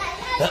absconder.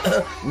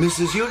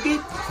 Mrs.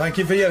 Yurgi? Thank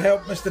you for your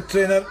help, Mr.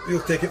 Trainer.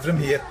 We'll take it from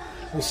here.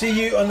 We'll see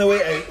you on the way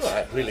out.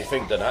 Well, I really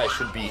think that I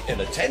should be in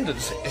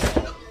attendance.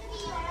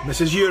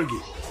 Mrs.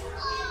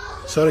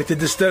 Yurgi, sorry to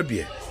disturb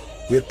you.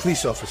 We're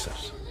police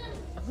officers.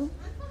 Oh.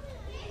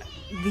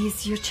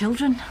 These your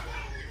children?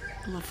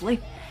 Lovely.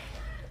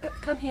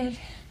 Come here.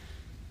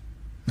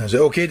 Now, is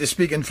it okay to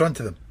speak in front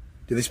of them?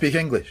 Do they speak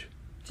English?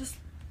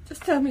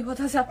 Just tell me what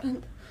has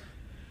happened.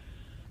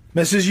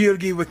 Mrs.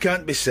 Yurgi, we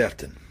can't be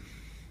certain,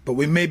 but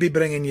we may be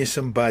bringing you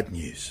some bad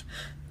news.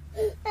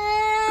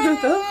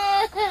 Rudo?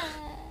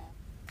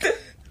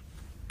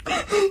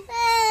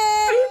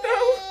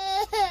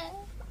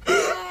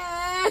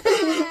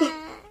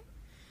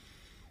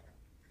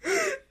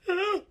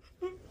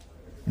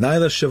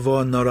 Neither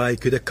Siobhan nor I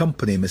could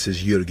accompany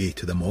Mrs. Yurgi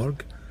to the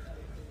morgue.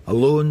 A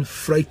lone,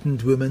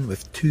 frightened woman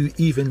with 2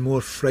 even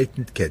more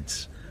frightened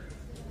kids.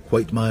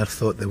 Whitemire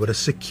thought they were a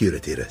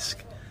security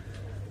risk.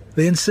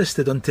 They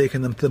insisted on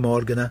taking them to the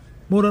morgue in a,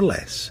 more or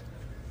less,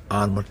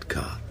 armoured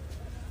car.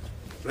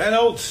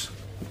 Reynolds!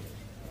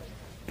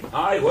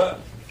 Aye, what?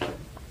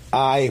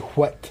 Aye,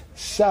 what,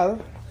 sir?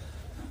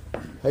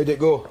 How'd it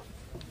go?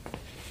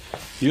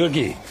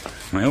 Yurgi.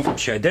 Well,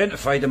 she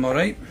identified him all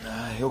right.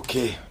 Aye,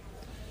 OK.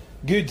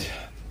 Good,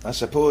 I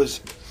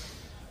suppose.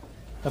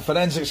 Have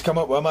forensics come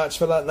up with a match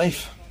for that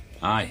knife?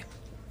 Aye.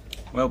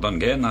 Well done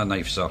getting that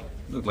knife, sir.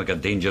 Looked like a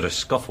dangerous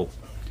scuffle.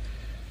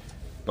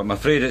 But I'm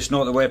afraid it's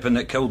not the weapon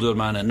that killed our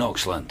man in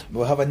Noxland.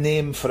 We'll have a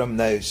name for him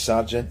now,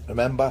 Sergeant,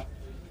 remember?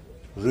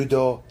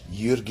 Rudo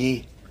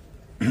Yurgi.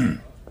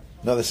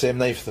 Not the same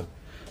knife, though?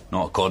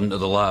 Not according to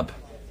the lab.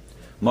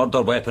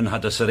 Murder weapon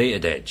had a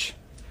serrated edge.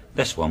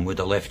 This one would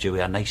have left you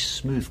with a nice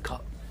smooth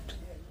cut.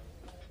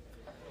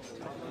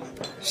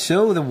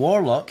 So, the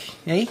Warlock,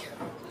 eh?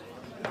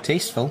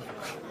 Tasteful.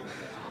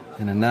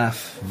 In a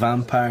naff,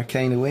 vampire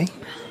kind of way.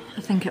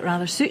 I think it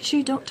rather suits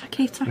you, Dr.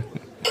 Cater.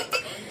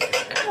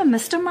 Oh,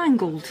 Mr.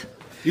 Mangold.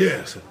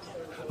 Yes.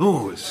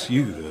 Oh, it's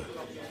you.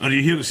 Are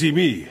you here to see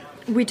me?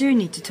 We do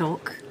need to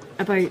talk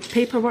about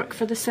paperwork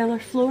for the cellar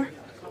floor.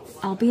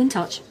 I'll be in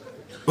touch.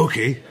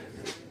 OK.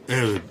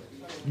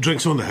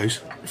 Drinks on the house?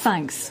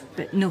 Thanks,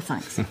 but no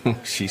thanks.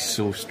 She's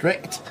so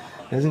strict,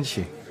 isn't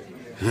she?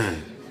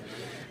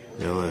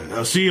 Well,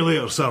 I'll see you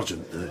later,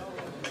 Sergeant.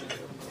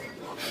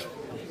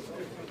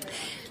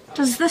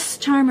 Does this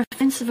charm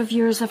offensive of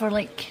yours ever,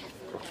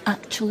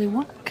 actually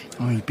work?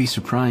 Oh, you'd be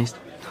surprised.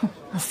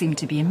 I seem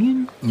to be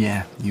immune.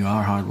 Yeah, you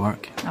are hard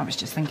work. I was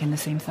just thinking the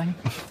same thing.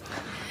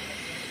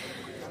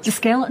 The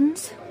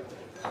skeletons,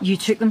 you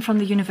took them from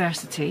the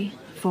university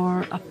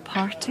for a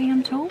party,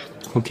 I'm told?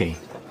 OK.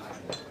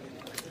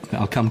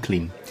 I'll come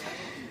clean.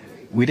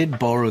 We did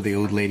borrow the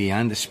old lady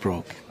and the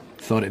Sprock.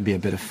 Thought it'd be a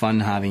bit of fun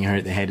having her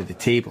at the head of the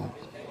table.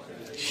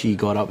 She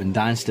got up and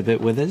danced a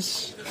bit with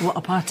us. What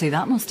a party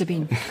that must have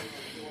been.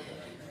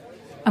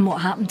 And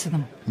what happened to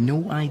them?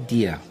 No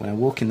idea. When I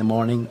woke in the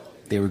morning,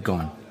 they were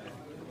gone.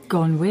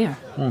 Gone where?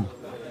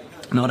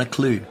 Not a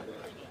clue.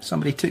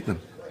 Somebody took them.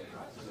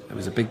 It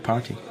was a big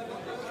party.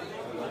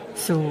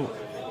 So,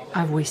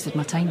 I've wasted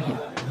my time here?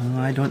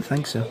 No, I don't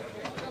think so.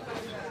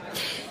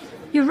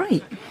 You're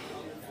right.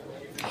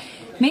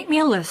 Make me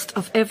a list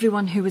of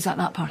everyone who was at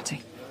that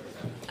party.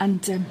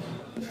 And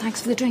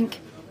thanks for the drink.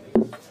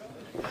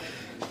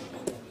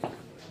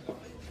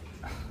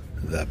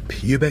 The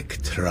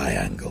pubic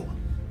triangle.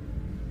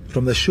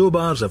 From the show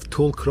bars of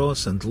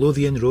Tollcross and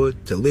Lothian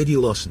Road to Lady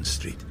Lawson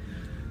Street.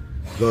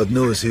 God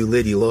knows who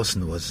Lady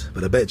Lawson was,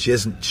 but I bet she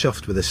isn't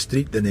chuffed with a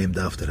street they named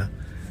after her.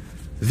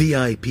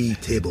 VIP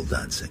table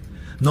dancing,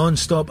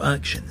 non-stop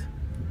action,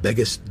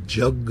 biggest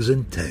jugs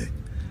in town.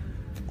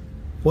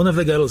 One of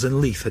the girls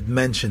in Leith had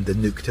mentioned the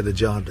Nook to the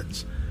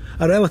Jardins,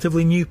 a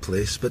relatively new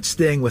place, but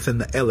staying within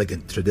the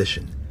elegant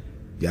tradition.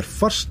 Your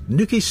first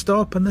nookie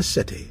stop in the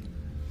city,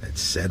 it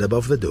said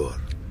above the door.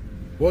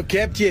 What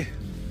kept you?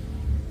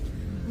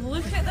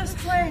 Look at this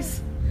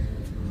place.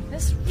 This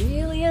This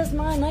really is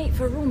my night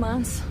for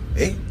romance.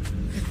 Eh?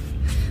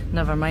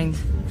 Never mind.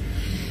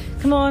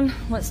 Come on,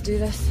 let's do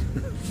this.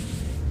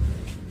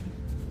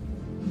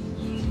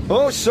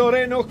 Oh,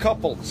 sorry, no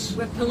couples.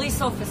 We're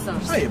police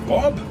officers. Hey,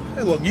 Bob.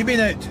 How long you been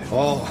out?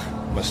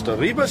 Oh, Mr.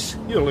 Rebus,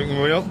 you're looking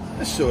well.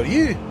 So are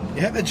you.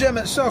 You hit the gym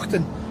at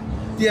Saughton.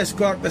 DS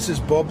Clark, this is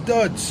Bob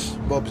Dodds.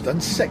 Bob's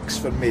done 6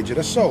 for major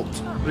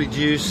assault.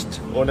 Reduced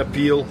on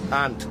appeal,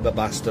 and the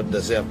bastard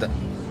deserved it.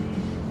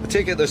 I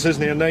take it this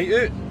isn't your night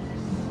out.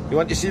 You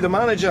want to see the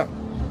manager?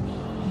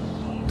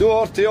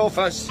 Door to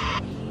office.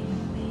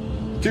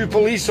 2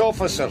 police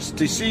officers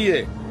to see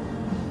you.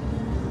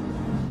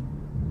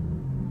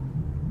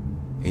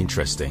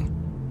 Interesting.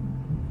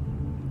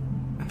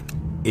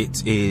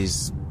 It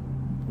is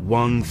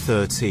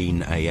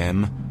 1:13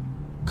 a.m.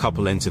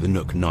 Couple enter the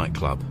Nook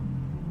nightclub.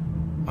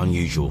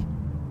 Unusual.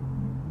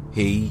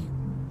 He,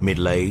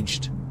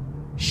 middle-aged.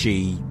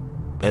 She,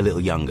 a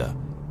little younger.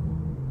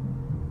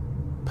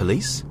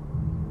 Police?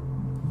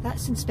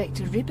 That's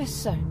Inspector Rebus,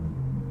 sir.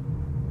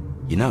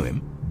 You know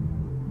him?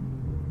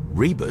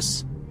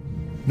 Rebus?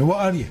 Now what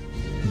are you?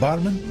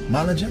 Barman?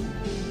 Manager?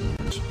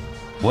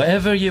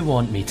 Whatever you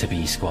want me to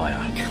be,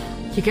 Squire.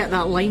 You get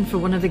that line for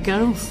one of the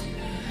girls.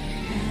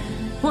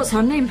 What's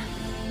her name?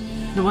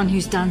 The one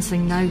who's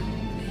dancing now.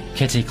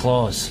 Kitty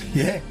Claus.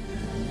 Yeah.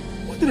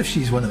 Wonder if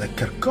she's one of the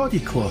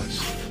Kirkcaldy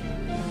Claws.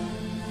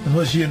 And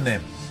what's your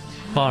name?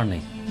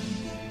 Barney.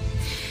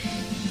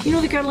 You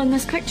know the girl in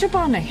this picture,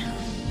 Barney?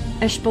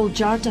 Ishbel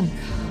Jardine.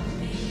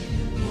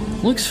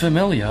 Looks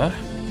familiar,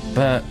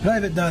 but...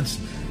 Private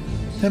dancing.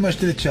 How much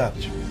do they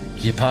charge?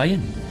 You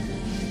paying?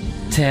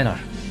 £10.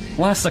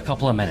 Lasts a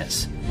couple of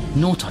minutes.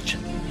 No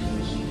touching.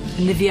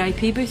 In the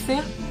VIP booth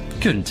there?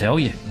 Couldn't tell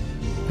you.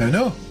 How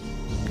no?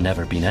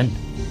 Never been in.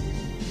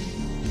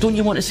 Don't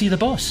you want to see the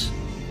boss?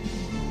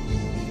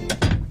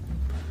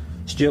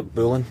 Stuart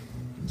Bullen.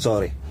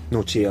 Sorry,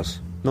 no chairs.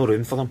 No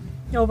room for them.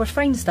 Oh, we're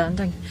fine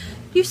standing.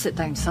 You sit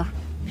down, sir.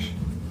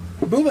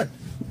 Bullen?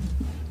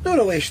 No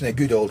relation to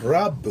good old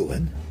Rab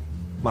Bullen.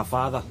 My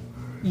father.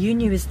 You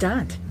knew his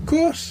dad? Of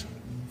course.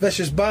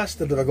 Vicious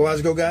bastard of a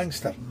Glasgow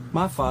gangster.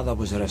 My father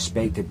was a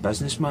respected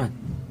businessman.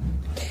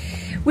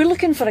 We're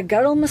looking for a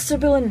girl, Mr.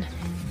 Bullen.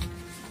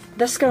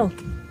 This girl,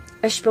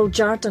 Ishbel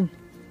Jardine.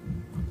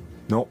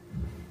 No,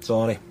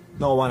 sorry.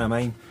 Not one of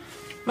mine.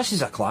 This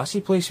is a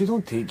classy place. We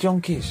don't take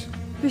junkies.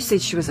 Who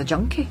said she was a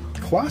junkie?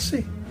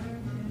 Classy?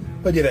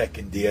 What do you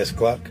reckon, DS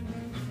Clark?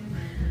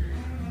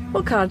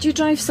 What car do you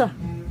drive, sir?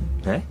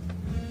 Eh?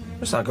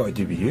 What's that got to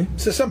do with you?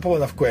 It's a simple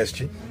enough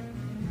question.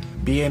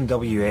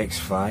 BMW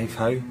X5,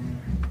 how?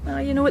 Ah,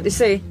 you know what they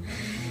say.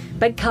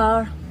 Big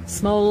car,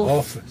 small...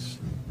 Office.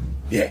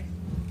 Yeah.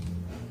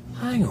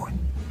 Hang on.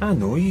 I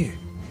know you.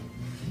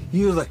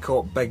 You're the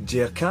cop Big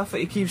Ger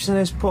Cafferty keeps in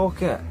his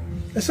pocket.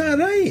 Is that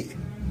right?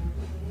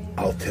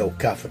 I'll tell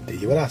Cafferty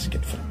you were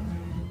asking for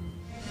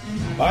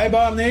him. Bye,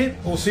 Barney.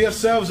 We'll see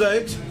ourselves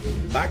out.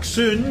 Back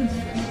soon.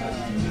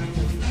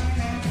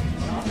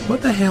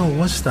 What the hell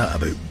was that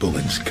about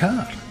Bullen's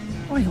car?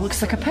 Oh, he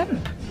looks like a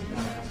pimp.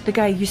 The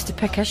guy used to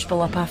pick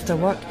Ishbel up after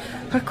work.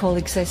 Her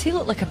colleague says he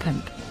looked like a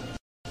pimp.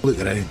 Look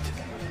around.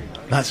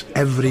 That's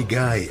every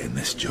guy in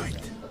this joint.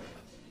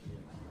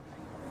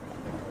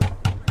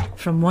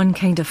 From one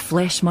kind of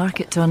flesh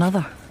market to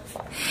another.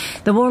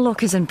 The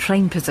Warlock is in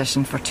prime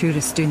position for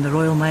tourists doing the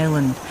Royal Mile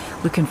and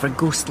looking for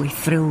ghostly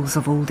thrills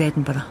of old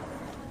Edinburgh.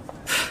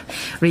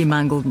 Ray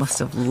Mangold must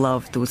have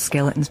loved those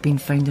skeletons being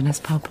found in his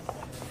pub.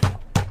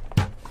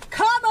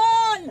 Come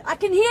on! I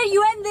can hear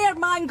you in there,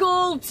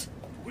 Mangold!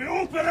 We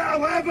open at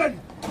 11!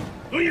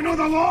 Don't you know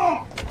the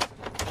law?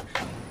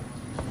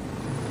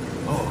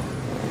 Oh.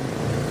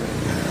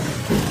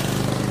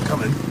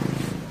 Come in.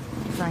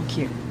 Thank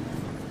you.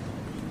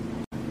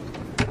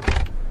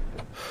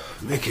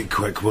 Make it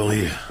quick, will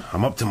you?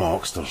 I'm up to my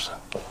oxters.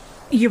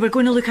 You were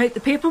going to look out the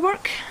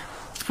paperwork?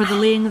 For the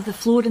laying of the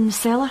floor in the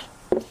cellar?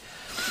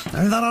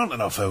 Now, there aren't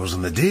enough hours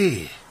in the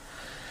day.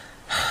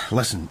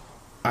 Listen,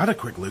 I had a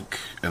quick look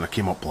and I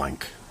came up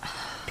blank.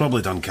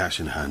 Probably done cash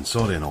in hand,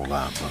 sorry and all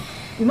that,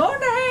 but...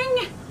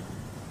 Morning!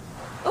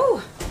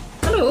 Oh,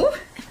 hello.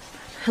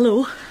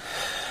 Hello.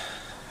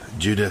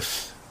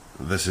 Judith,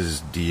 this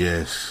is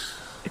DS.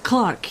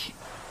 Clark.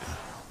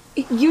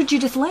 You're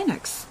Judith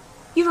Lennox.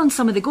 You run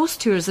some of the ghost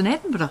tours in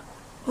Edinburgh.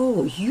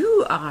 Oh,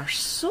 you are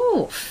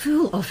so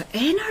full of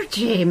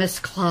energy, Miss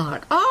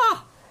Clark.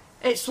 Ah,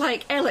 it's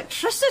like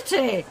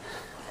electricity.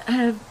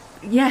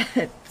 Yeah,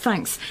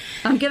 thanks.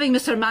 I'm giving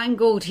Mr.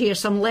 Mangold here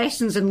some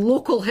lessons in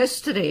local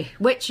history.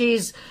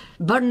 Witches,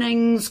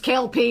 burnings,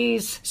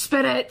 kelpies,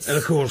 spirits. And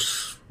of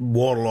course,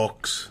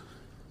 warlocks.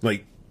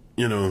 Like,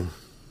 you know,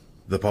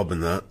 the pub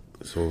and that,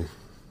 so...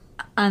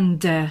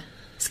 And,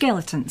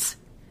 skeletons.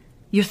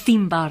 Your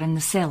theme bar in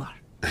the cellar.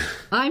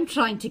 I'm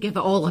trying to give it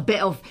all a bit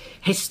of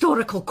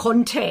historical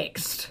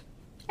context.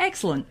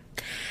 Excellent.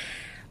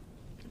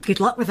 Good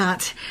luck with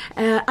that.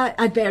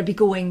 I'd better be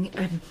going.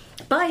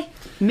 Bye.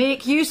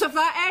 Make use of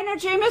that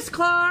energy, Miss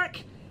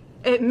Clark.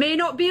 It may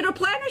not be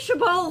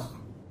replenishable.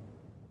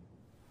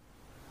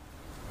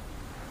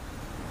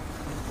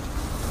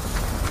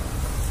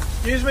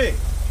 Excuse me.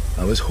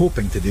 I was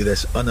hoping to do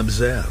this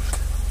unobserved,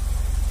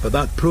 but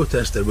that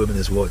protester woman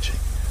is watching.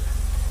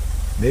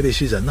 Maybe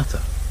she's a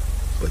nutter,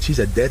 but she's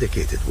a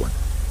dedicated one.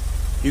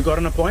 You got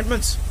an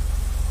appointment?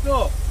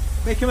 No,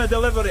 make him a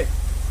delivery.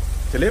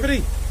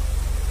 Delivery?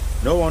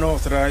 No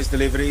unauthorised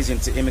deliveries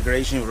into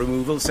immigration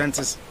removal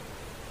centres.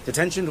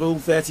 Detention Rule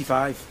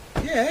 35.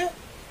 Yeah?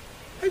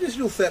 How does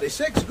Rule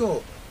 36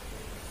 go?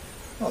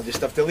 I'll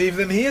just have to leave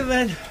them here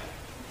then.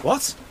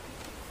 What?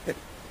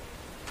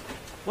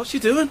 What's she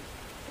doing?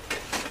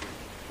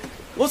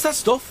 What's that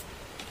stuff?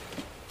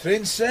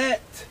 Train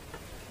set.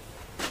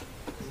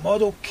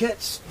 Model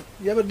kits.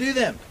 You ever do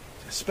them?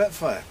 A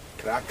Spitfire.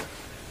 Cracker.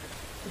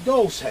 A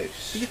doll's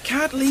house. But you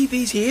can't leave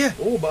these here.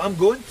 Oh, but I'm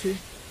going to.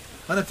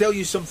 And I tell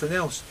you something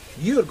else.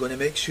 You're going to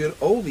make sure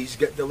all these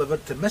get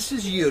delivered to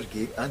Mrs.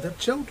 Jurgi and her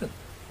children.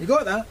 You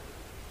got that?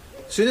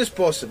 Soon as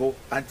possible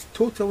and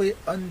totally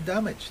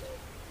undamaged.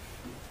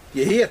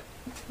 You hear?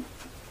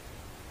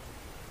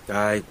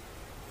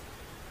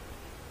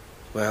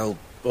 Well,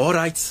 all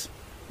right.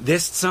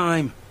 This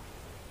time.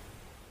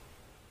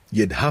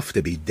 You'd have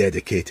to be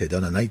dedicated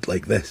on a night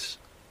like this.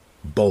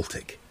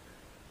 Baltic.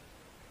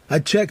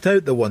 I'd checked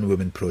out the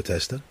one-woman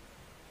protester.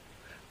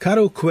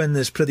 Carol Quinn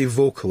is pretty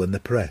vocal in the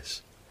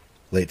press.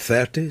 Late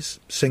 30s,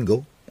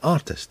 single,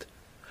 artist.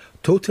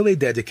 Totally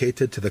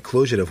dedicated to the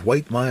closure of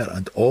Whitemire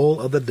and all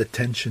other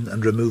detention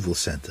and removal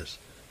centres.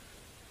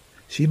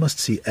 She must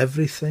see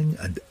everything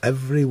and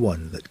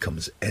everyone that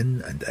comes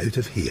in and out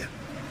of here.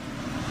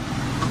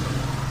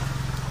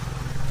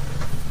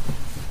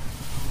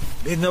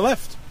 Needing a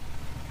lift?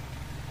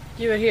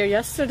 You were here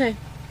yesterday.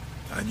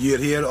 And you're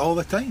here all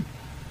the time.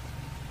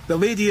 The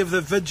lady of the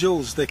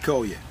vigils, they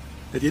call you.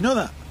 Did you know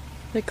that?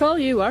 They call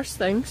you worse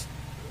things.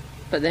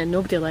 But then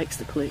nobody likes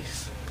the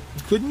police.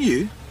 Including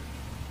you.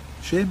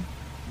 Shame.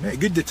 Make a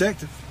good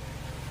detective.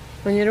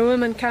 When you're a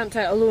woman camped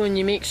out alone,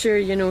 you make sure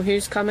you know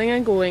who's coming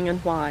and going and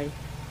why.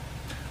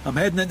 I'm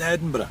heading into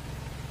Edinburgh.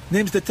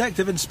 Name's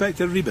Detective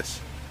Inspector Rebus.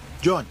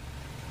 John.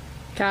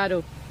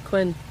 Carol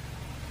Quinn.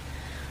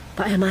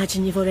 But I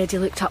imagine you've already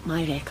looked up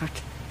my record.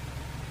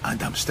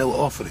 And I'm still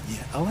offering you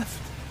a lift.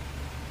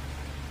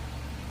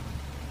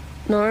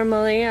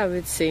 Normally I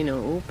would say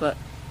no, but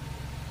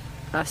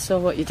I saw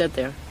what you did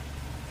there.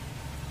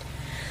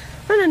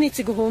 And I need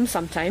to go home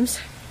sometimes.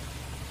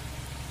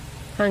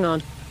 Hang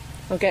on,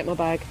 I'll get my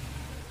bag.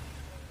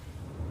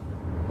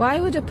 Why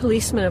would a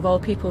policeman of all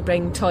people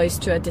bring toys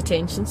to a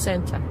detention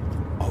centre?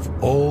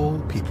 Of all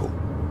people.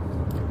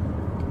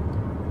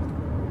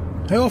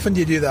 How often do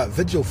you do that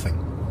vigil thing?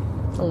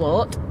 A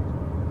lot.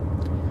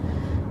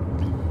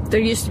 There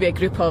used to be a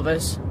group of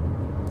us.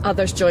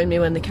 Others join me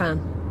when they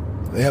can.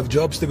 They have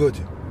jobs to go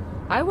to.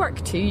 I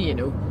work too, you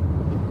know.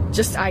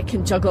 Just I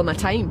can juggle my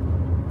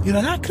time. You're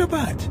an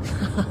acrobat.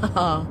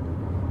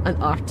 An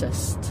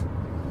artist.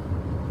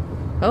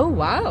 Oh,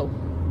 wow.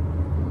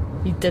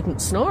 You didn't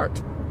snort.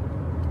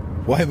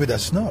 Why would I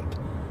snort?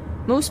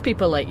 Most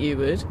people like you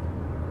would.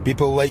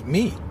 People like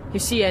me? You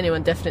see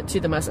anyone different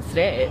to them as a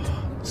threat.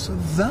 So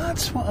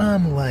that's what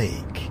I'm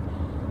like.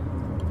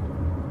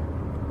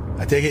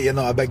 I take it you're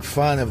not a big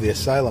fan of the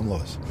asylum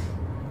laws.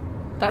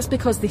 That's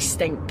because they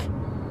stink.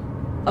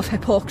 Of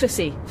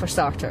hypocrisy, for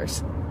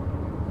starters.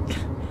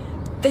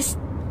 This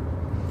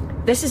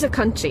is a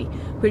country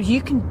where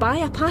you can buy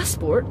a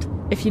passport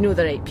if you know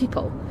the right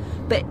people,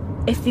 but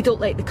if they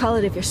don't like the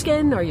colour of your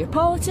skin or your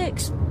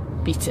politics,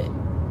 beat it.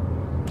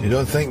 You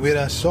don't think we're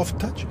a soft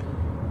touch?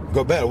 We've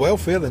got better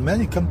welfare than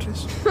many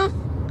countries.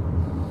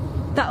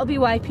 That'll be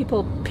why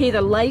people pay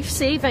their life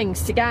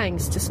savings to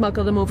gangs to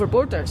smuggle them over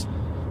borders.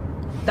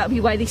 That'll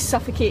be why they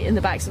suffocate in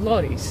the backs of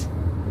lorries.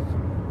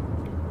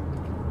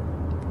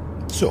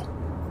 So,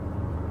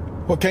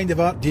 what kind of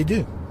art do you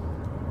do?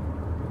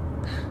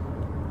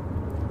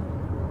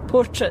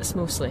 Portraits,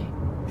 mostly.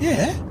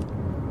 Yeah?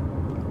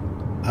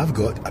 I've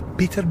got a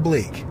Peter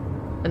Blake.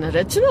 An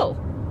original?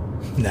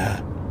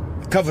 Nah,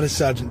 the cover is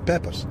Sgt.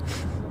 Pepper's.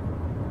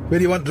 Where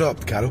do you want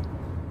dropped, Carol?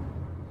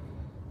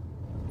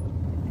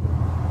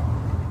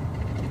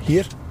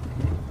 Here?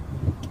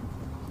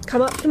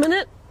 Come up a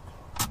minute.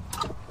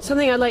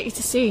 Something I'd like you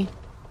to see.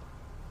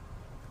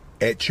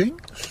 Etching?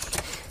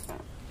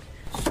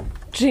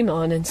 Dream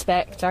on,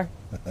 Inspector.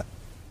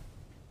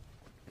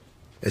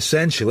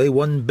 Essentially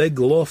one big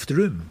loft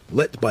room,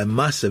 lit by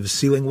massive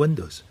ceiling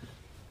windows.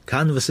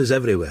 Canvases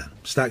everywhere,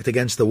 stacked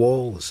against the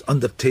walls,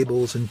 under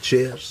tables and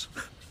chairs.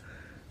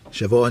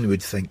 Siobhan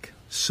would think,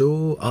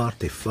 so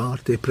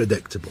arty-farty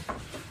predictable.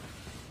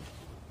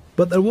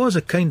 But there was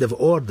a kind of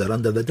order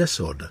under the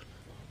disorder.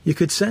 You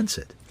could sense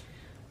it.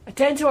 I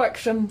tend to work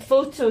from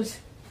photos.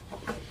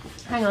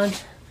 Hang on.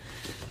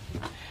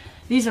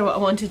 These are what I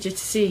wanted you to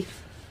see.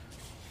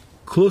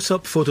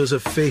 Close-up photos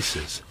of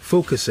faces,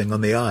 focusing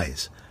on the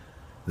eyes.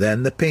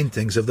 Then the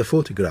paintings of the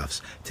photographs,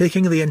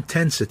 taking the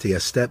intensity a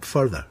step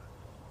further.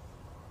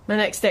 My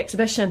next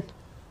exhibition.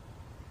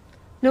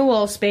 No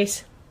wall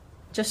space.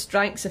 Just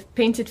ranks of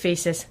painted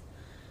faces.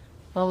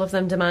 All of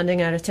them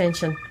demanding our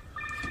attention.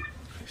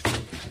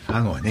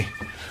 Hang on, eh?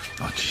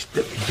 Oh, just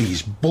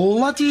these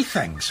bloody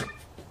things.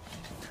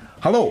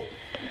 Hello.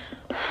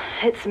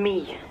 It's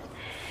me.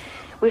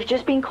 We've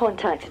just been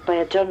contacted by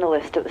a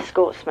journalist at the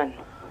Scotsman.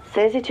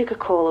 Says he took a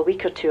call a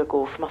week or two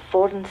ago from a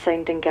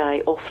foreign-sounding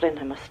guy offering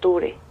him a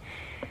story.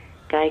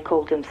 Guy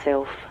called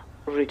himself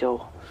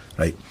Rudo.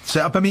 Right,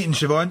 set up a meeting,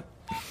 Siobhan.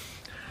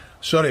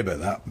 Sorry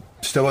about that.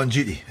 Still on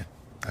duty.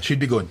 I should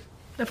be going.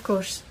 Of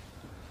course.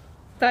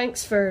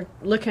 Thanks for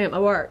looking at my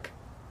work.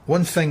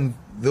 One thing,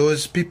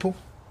 those people,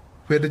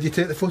 where did you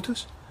take the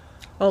photos?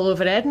 All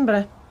over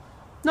Edinburgh.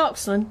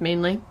 Knoxland,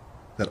 mainly.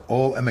 They're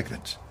all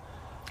immigrants.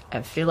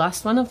 Every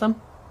last one of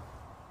them.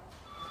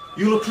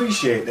 You'll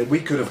appreciate that we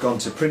could have gone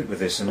to print with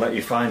this and let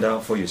you find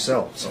out for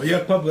yourselves. Oh,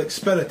 your public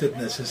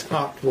spiritedness is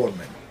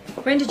heartwarming.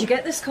 When did you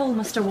get this call,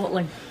 Mr.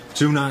 Watling?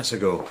 2 nights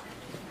ago.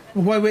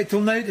 Well, why wait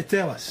till now to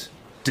tell us?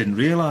 Didn't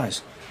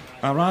realise.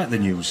 I write the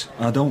news,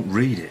 I don't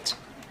read it.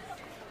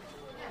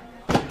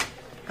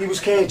 He was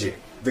cagey,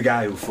 the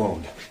guy who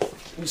phoned.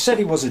 He said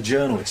he was a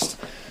journalist.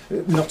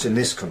 Not in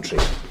this country.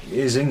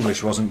 His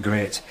English wasn't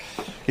great.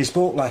 He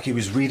spoke like he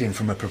was reading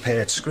from a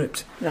prepared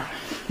script.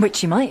 Which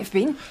he might have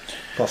been.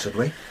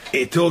 Possibly.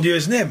 He told you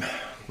his name?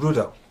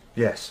 Rudo,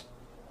 yes.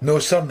 No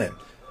surname?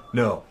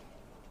 No.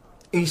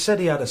 He said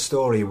he had a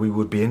story we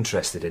would be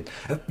interested in.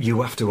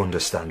 You have to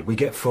understand, we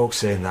get folks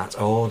saying that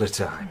all the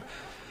time.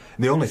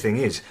 The only thing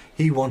is,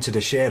 he wanted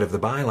a share of the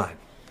byline.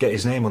 Get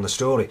his name on the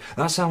story.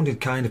 That sounded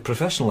kind of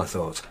professional, I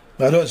thought.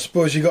 I don't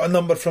suppose you got a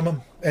number from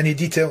him? Any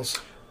details?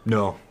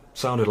 No.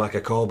 Sounded like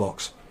a call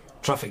box.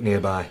 Traffic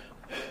nearby.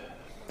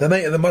 The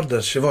night of the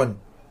murders, Siobhan,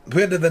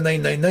 where did the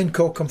 999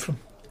 call come from?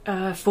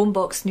 Phone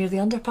box near the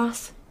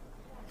underpass.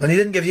 And he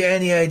didn't give you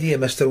any idea,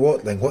 Mr.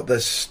 Watling, what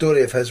this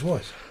story of his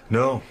was?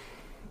 No.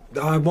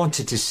 I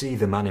wanted to see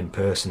the man in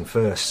person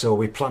first, so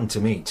we planned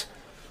to meet.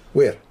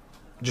 Where?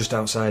 Just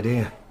outside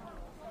here.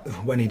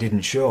 When he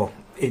didn't show,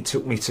 it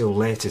took me till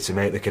later to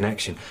make the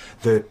connection.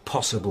 The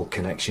possible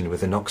connection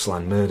with the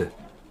Knoxland murder.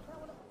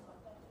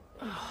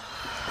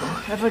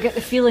 Ever get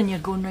the feeling you're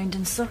going round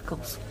in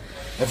circles?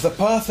 If the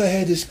path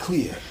ahead is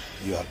clear,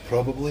 you are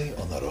probably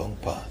on the wrong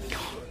path.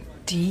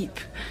 Deep.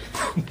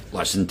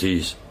 Listen,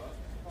 tease.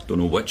 Don't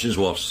know which is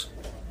worse.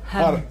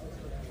 Aaron.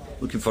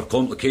 Looking for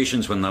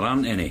complications when there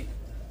aren't any.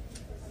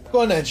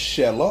 Go on then,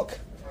 Sherlock.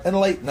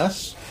 Enlighten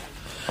us.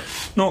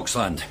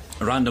 Knoxland.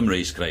 Random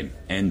race crime.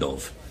 End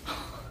of.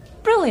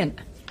 Brilliant.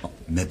 Well,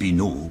 maybe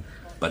no,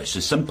 but it's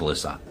as simple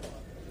as that.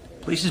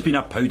 Place has been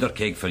a powder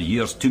keg for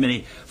years. Too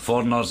many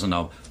foreigners and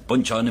a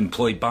bunch of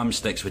unemployed bam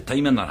sticks with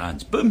time in their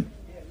hands. Boom!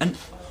 And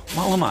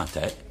while I'm at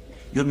it,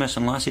 you're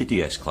missing Lassie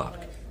D.S. Clark.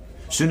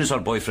 Soon as her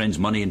boyfriend's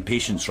money and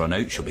patience run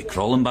out, she'll be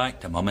crawling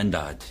back to Mum and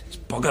Dad. It's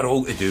bugger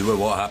all to do with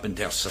what happened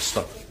to her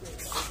sister.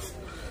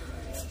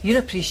 Your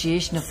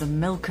appreciation of the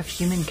milk of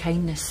human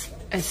kindness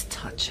is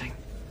touching.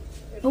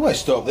 Oh, why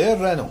stop there,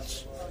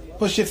 Reynolds?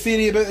 What's your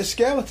theory about the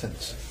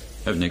skeletons?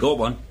 Haven't you got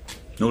one?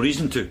 No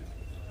reason to.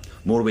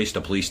 More waste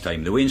of police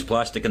time. The Wayne's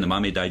plastic and the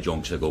mammy died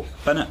jonks ago.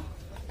 Bin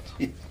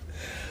it?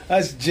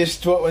 That's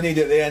just what we need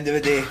at the end of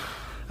the day.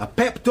 A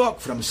pep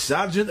talk from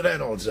Sergeant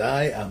Reynolds.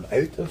 I am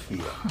out of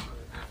here.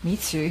 Me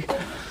too.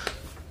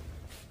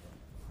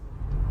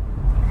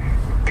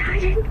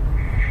 Dying.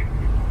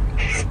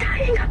 He's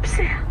dying up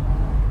there.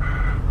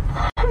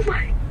 Oh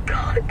my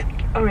God.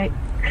 All right.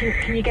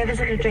 Can you give us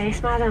an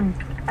address, madam?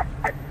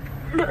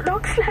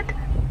 Knoxland.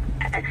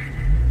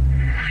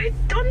 I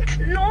don't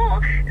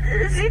know.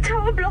 The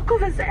tower block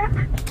over there.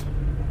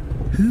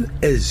 Who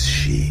is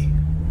she?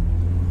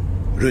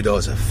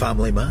 Rudo's a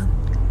family man.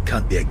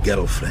 Can't be a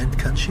girlfriend,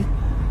 can she?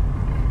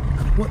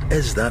 And what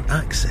is that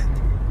accent?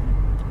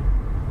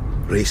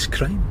 Race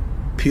crime?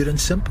 Pure and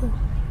simple?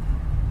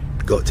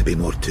 Got to be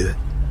more to it.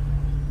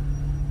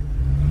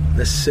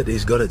 This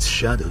city's got its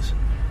shadows.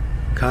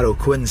 Carol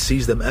Quinn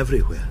sees them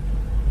everywhere.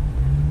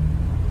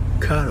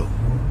 Carol.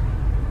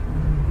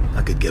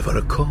 I could give her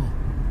a call.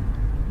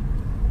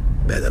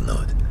 Better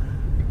not.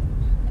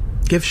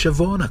 Give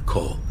Siobhan a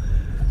call.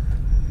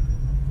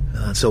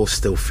 That's all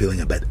still feeling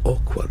a bit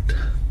awkward.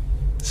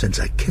 Since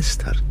I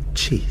kissed her,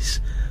 jeez,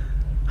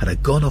 had I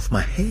gone off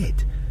my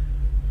head?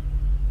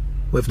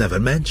 We've never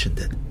mentioned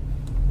it.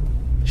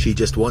 She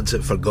just wants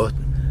it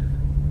forgotten.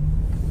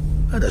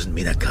 That doesn't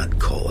mean I can't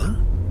call her,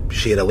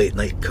 share a late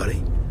night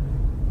curry.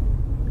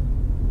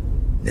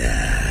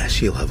 Nah,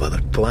 she'll have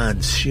other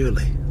plans,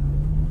 surely.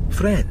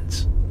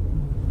 Friends.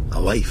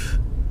 A wife.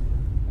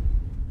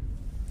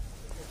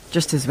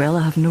 Just as well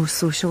I have no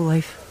social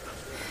life.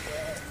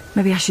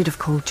 Maybe I should have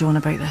called John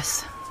about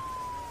this.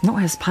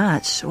 Not his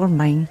patch, or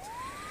mine.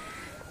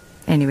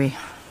 Anyway,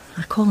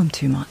 I call him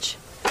too much.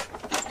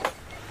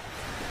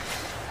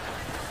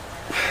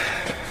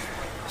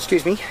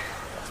 Excuse me.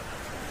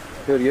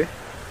 Who are you?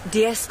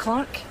 D.S.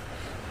 Clark?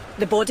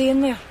 The body in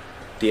there?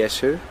 DS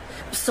who?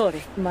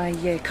 Sorry,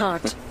 my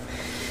card.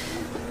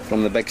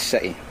 From the big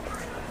city.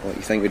 What,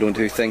 you think we don't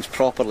do things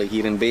properly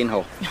here in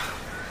Bainhall?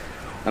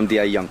 I'm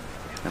D.I. Young,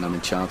 and I'm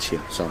in charge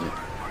here, Sergeant.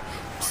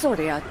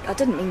 Sorry, I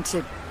didn't mean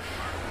to...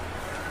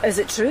 Is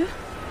it true?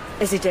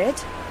 Is he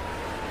dead?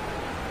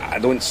 I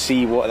don't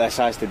see what this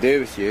has to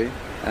do with you.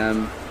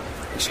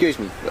 Excuse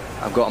me, but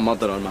I've got a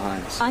murder on my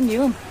hands. I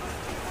knew him.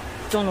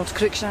 Donald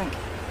Cruikshank.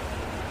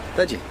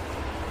 Did you?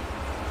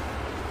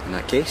 In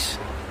that case,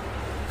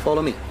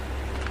 follow me.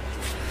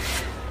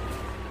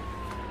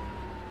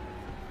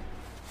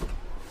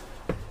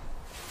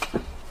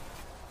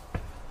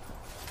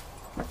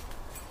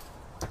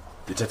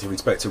 Detective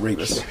Inspector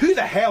Rebus. Who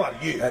the hell are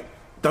you?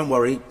 Don't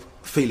worry.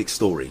 Felix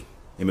Story,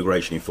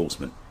 Immigration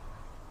Enforcement.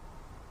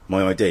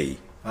 My ID.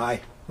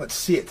 Aye, let's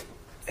see it.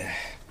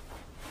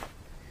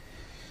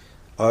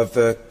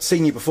 I've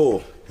seen you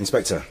before,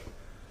 Inspector.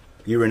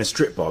 You were in a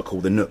strip bar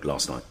called the Nook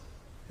last night.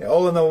 Yeah,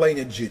 all in the line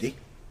of duty.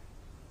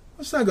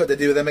 What's that got to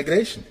do with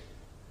immigration?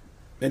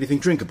 Anything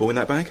drinkable in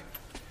that bag?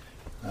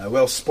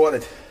 Well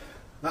spotted.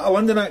 Not a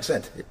London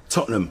accent.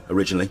 Tottenham,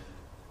 originally.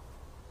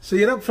 So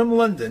you're up from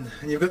London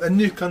and you've got the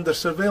Nook under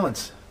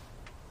surveillance.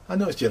 I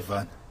noticed your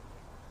van.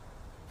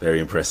 Very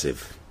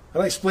impressive.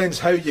 That explains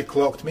how you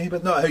clocked me,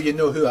 but not how you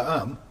know who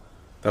I am.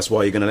 That's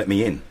why you're going to let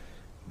me in.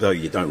 Though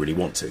you don't really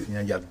want to.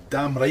 Yeah, you're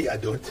damn right I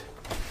don't.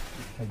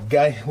 A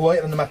guy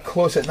loitering in my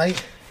close at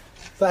night.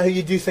 Is that how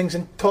you do things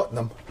in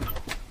Tottenham?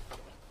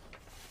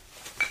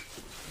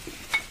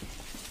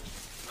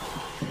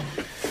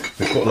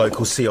 We've got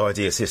local CID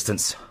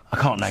assistants. I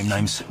can't name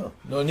names.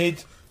 No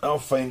need. I'll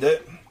find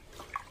it.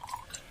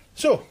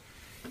 So,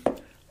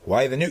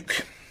 why the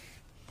Nook?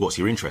 What's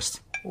your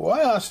interest? Well,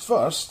 I asked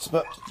first,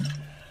 but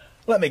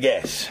let me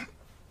guess.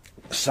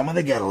 Some of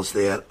the girls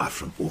there are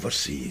from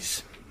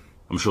overseas.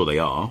 I'm sure they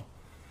are.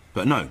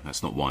 But no,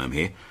 that's not why I'm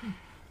here.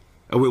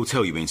 I will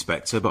tell you,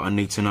 Inspector, but I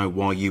need to know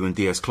why you and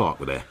D.S. Clark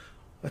were there.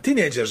 A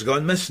teenager's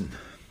gone missing.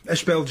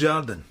 Ishbel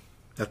Jardine.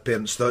 Her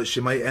parents thought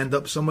she might end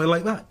up somewhere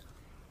like that.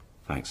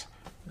 Thanks.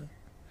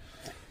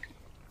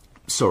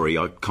 Sorry,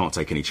 I can't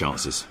take any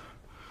chances.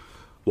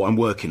 What I'm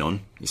working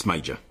on is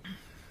major.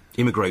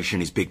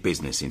 Immigration is big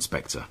business,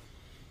 Inspector.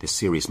 There's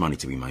serious money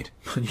to be made.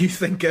 You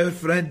think our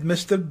friend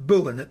Mr.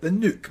 Bullen at the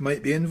Nook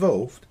might be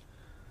involved?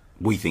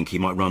 We think he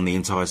might run the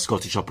entire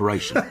Scottish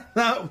operation.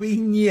 That wee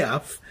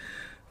nyaff.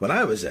 When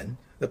I was in,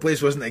 the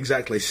place wasn't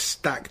exactly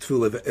stacked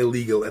full of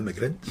illegal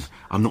immigrants.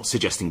 I'm not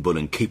suggesting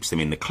Bullen keeps them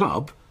in the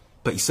club,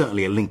 but he's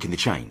certainly a link in the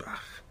chain.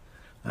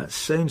 That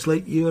sounds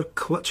like you're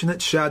clutching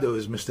at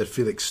shadows, Mr.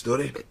 Felix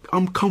Story.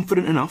 I'm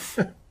confident enough.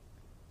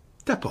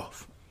 Tip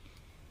off.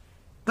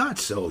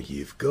 That's all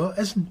you've got,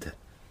 isn't it?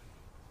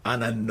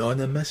 An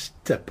anonymous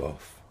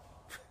tip-off.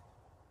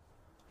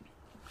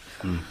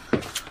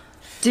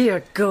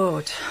 Dear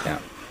God. Yeah.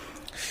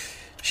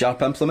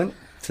 Sharp implement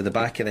to the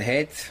back of the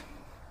head.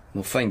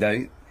 We'll find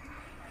out.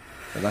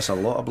 But that's a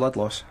lot of blood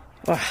loss.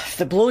 Well, if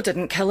the blow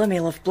didn't kill him,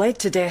 he'll have bled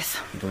to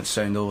death. You don't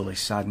sound overly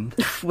saddened.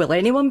 Will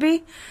anyone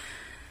be?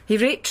 He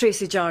raped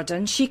Tracy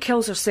Jardine, she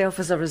kills herself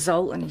as a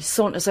result, and he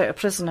saunters out of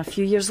prison a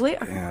few years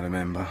later. Yeah, I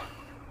remember.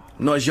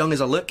 Not as young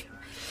as I look.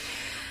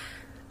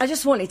 I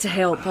just wanted to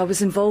help. I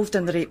was involved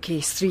in the rape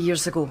case 3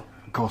 years ago.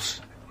 Of course.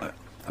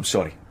 I'm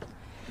sorry.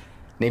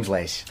 Name's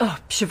Les. Oh,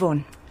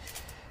 Siobhan.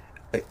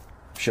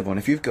 Siobhan,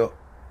 if you've got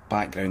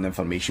background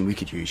information, we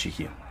could use you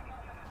here.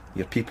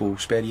 Your people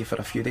spare you for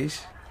a few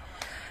days?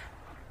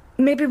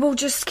 Maybe we'll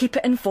just keep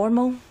it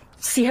informal.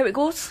 See how it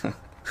goes.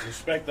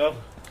 Inspector,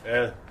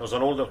 there's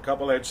an older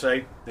couple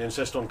outside. They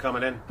insist on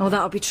coming in. Oh,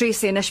 that'll be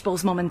Tracy and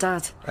Ishbel's mum and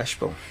dad.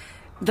 Ishbel?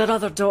 Their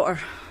other daughter.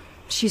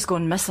 She's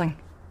gone missing.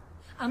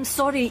 I'm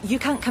sorry, you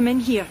can't come in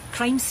here.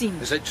 Crime scene.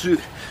 Is it true?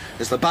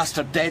 Is the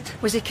bastard dead?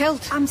 Was he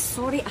killed? I'm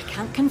sorry, I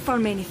can't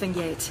confirm anything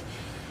yet.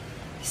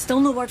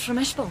 Still no word from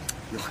Ishbel.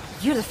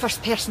 You're the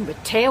first person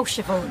would tell,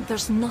 Siobhan.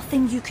 There's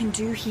nothing you can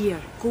do here.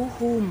 Go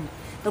home.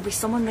 There'll be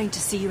someone round to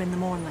see you in the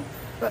morning.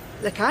 But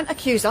they can't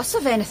accuse us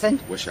of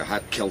anything. Wish I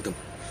had killed him.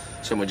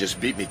 Someone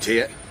just beat me to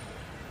it.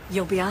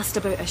 You'll be asked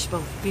about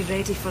Ishbel. Be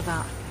ready for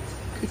that.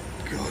 Good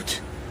God.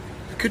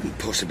 I couldn't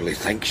possibly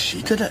think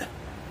she did it.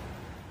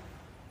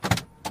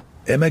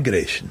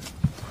 Immigration.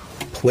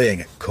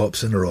 Playing at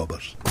cops and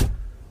robbers.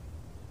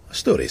 The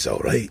story's all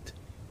right.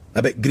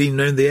 A bit green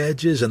round the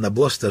edges and the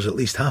bluster's at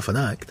least half an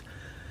act.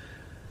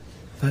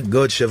 Thank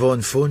God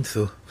Siobhan phoned,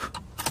 though.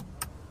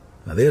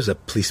 Now there's a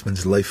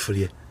policeman's life for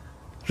you.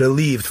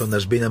 Relieved when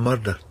there's been a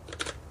murder.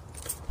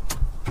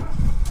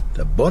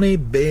 To Bonnie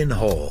Bain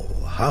Hall,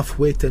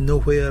 halfway to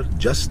nowhere,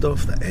 just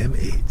off the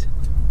M8.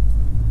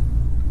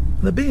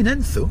 The Bain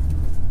Inn, though.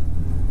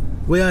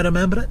 Way I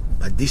remember it,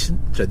 a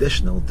decent,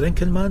 traditional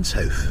drinking man's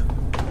house.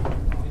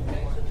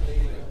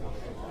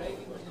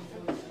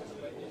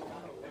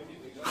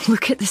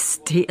 Look at the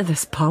state of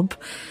this pub.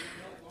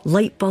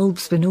 Light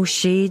bulbs with no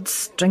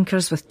shades,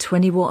 drinkers with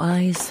 20-watt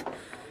eyes,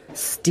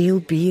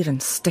 stale beer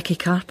and sticky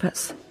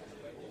carpets.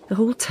 The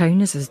whole town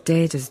is as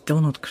dead as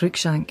Donald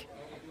Cruikshank.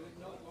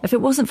 If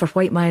it wasn't for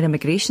Whitemire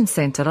Immigration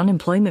Centre,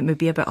 unemployment would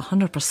be about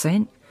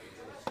 100%.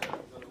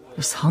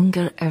 There's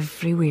hunger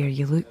everywhere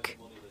you look.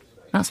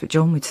 That's what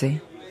John would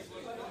say.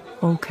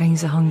 All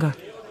kinds of hunger.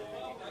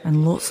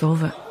 And lots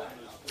of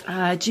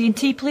it.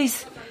 G&T,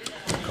 please.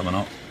 Coming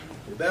up.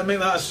 You better make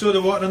that a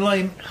soda water and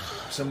lime.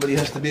 Somebody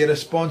has to be a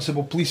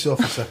responsible police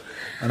officer.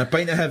 And a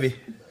pint of heavy.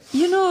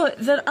 You know,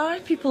 there are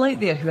people out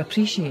there who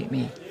appreciate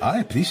me. I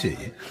appreciate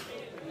you.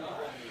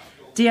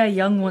 D.I.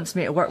 Young wants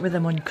me to work with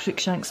him on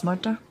Cruikshank's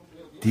murder.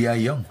 D.I.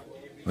 Young?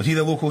 Was he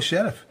the local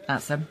sheriff?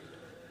 That's him.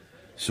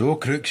 So,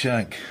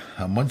 Cruikshank,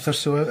 a month or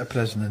so out of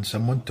prison and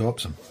someone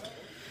tops him.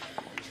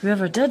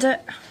 Whoever did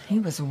it, he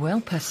was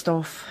well pissed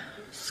off.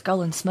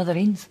 Skull and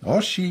smithereens.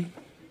 Or she.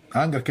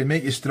 Anger can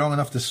make you strong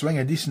enough to swing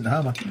a decent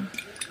hammer.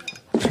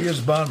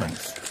 Cheers, barman.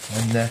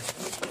 And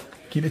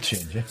keep it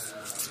change, eh?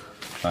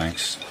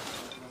 Thanks.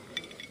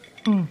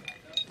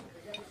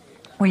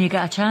 When you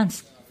get a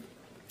chance,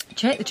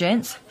 check the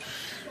gents.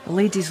 The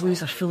ladies'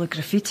 loos are full of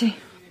graffiti.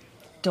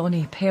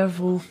 Donny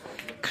Pervo,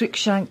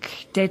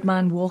 Cruikshank, Dead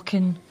Man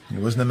Walking. He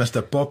wasn't a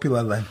Mr.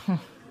 Popular then.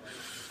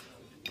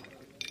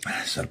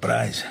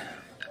 Surprise.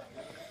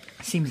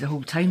 Seems the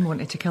whole town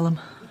wanted to kill him.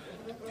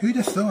 Who'd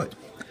have thought?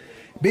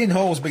 Bain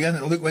Hall's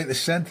beginning to look like the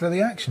centre of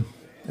the action.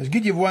 It's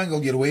good you've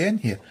wangled your way in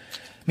here.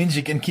 Means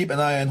you can keep an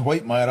eye on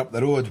Whitemire up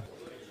the road.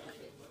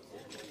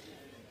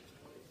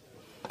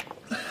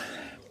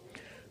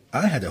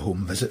 I had a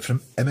home visit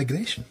from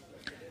immigration.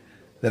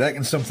 They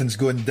reckon something's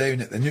going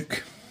down at the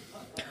Nook.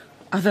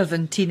 Other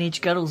than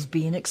teenage girls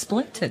being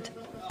exploited.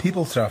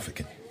 People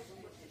trafficking.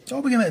 It's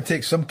all beginning to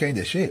take some kind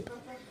of shape.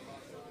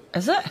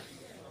 Is it?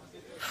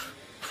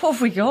 What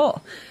have we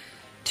got?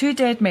 2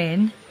 dead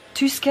men,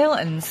 2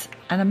 skeletons,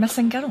 and a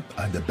missing girl.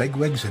 And the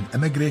bigwigs in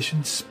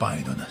immigration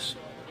spying on us.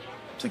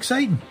 It's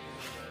exciting.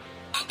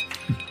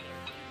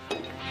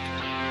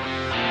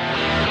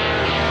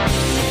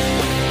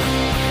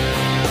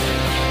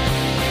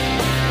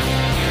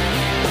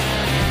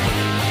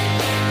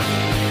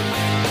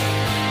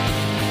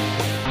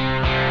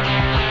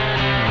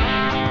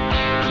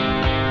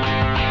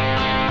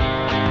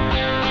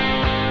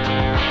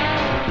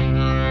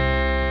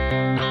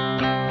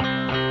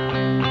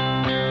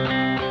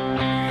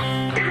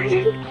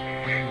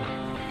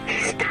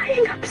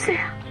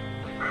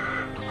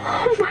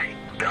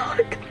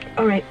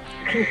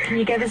 Can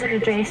you give us an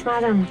address,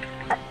 madam?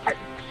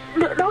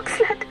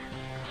 Knoxland.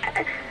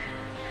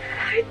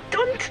 I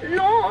don't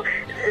know.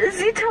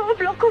 The tower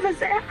block over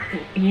there.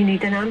 You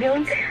need an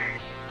ambulance?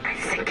 I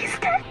think he's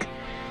dead.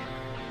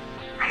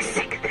 I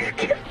think they've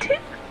killed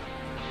him.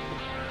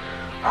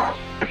 Oh,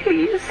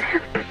 please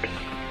help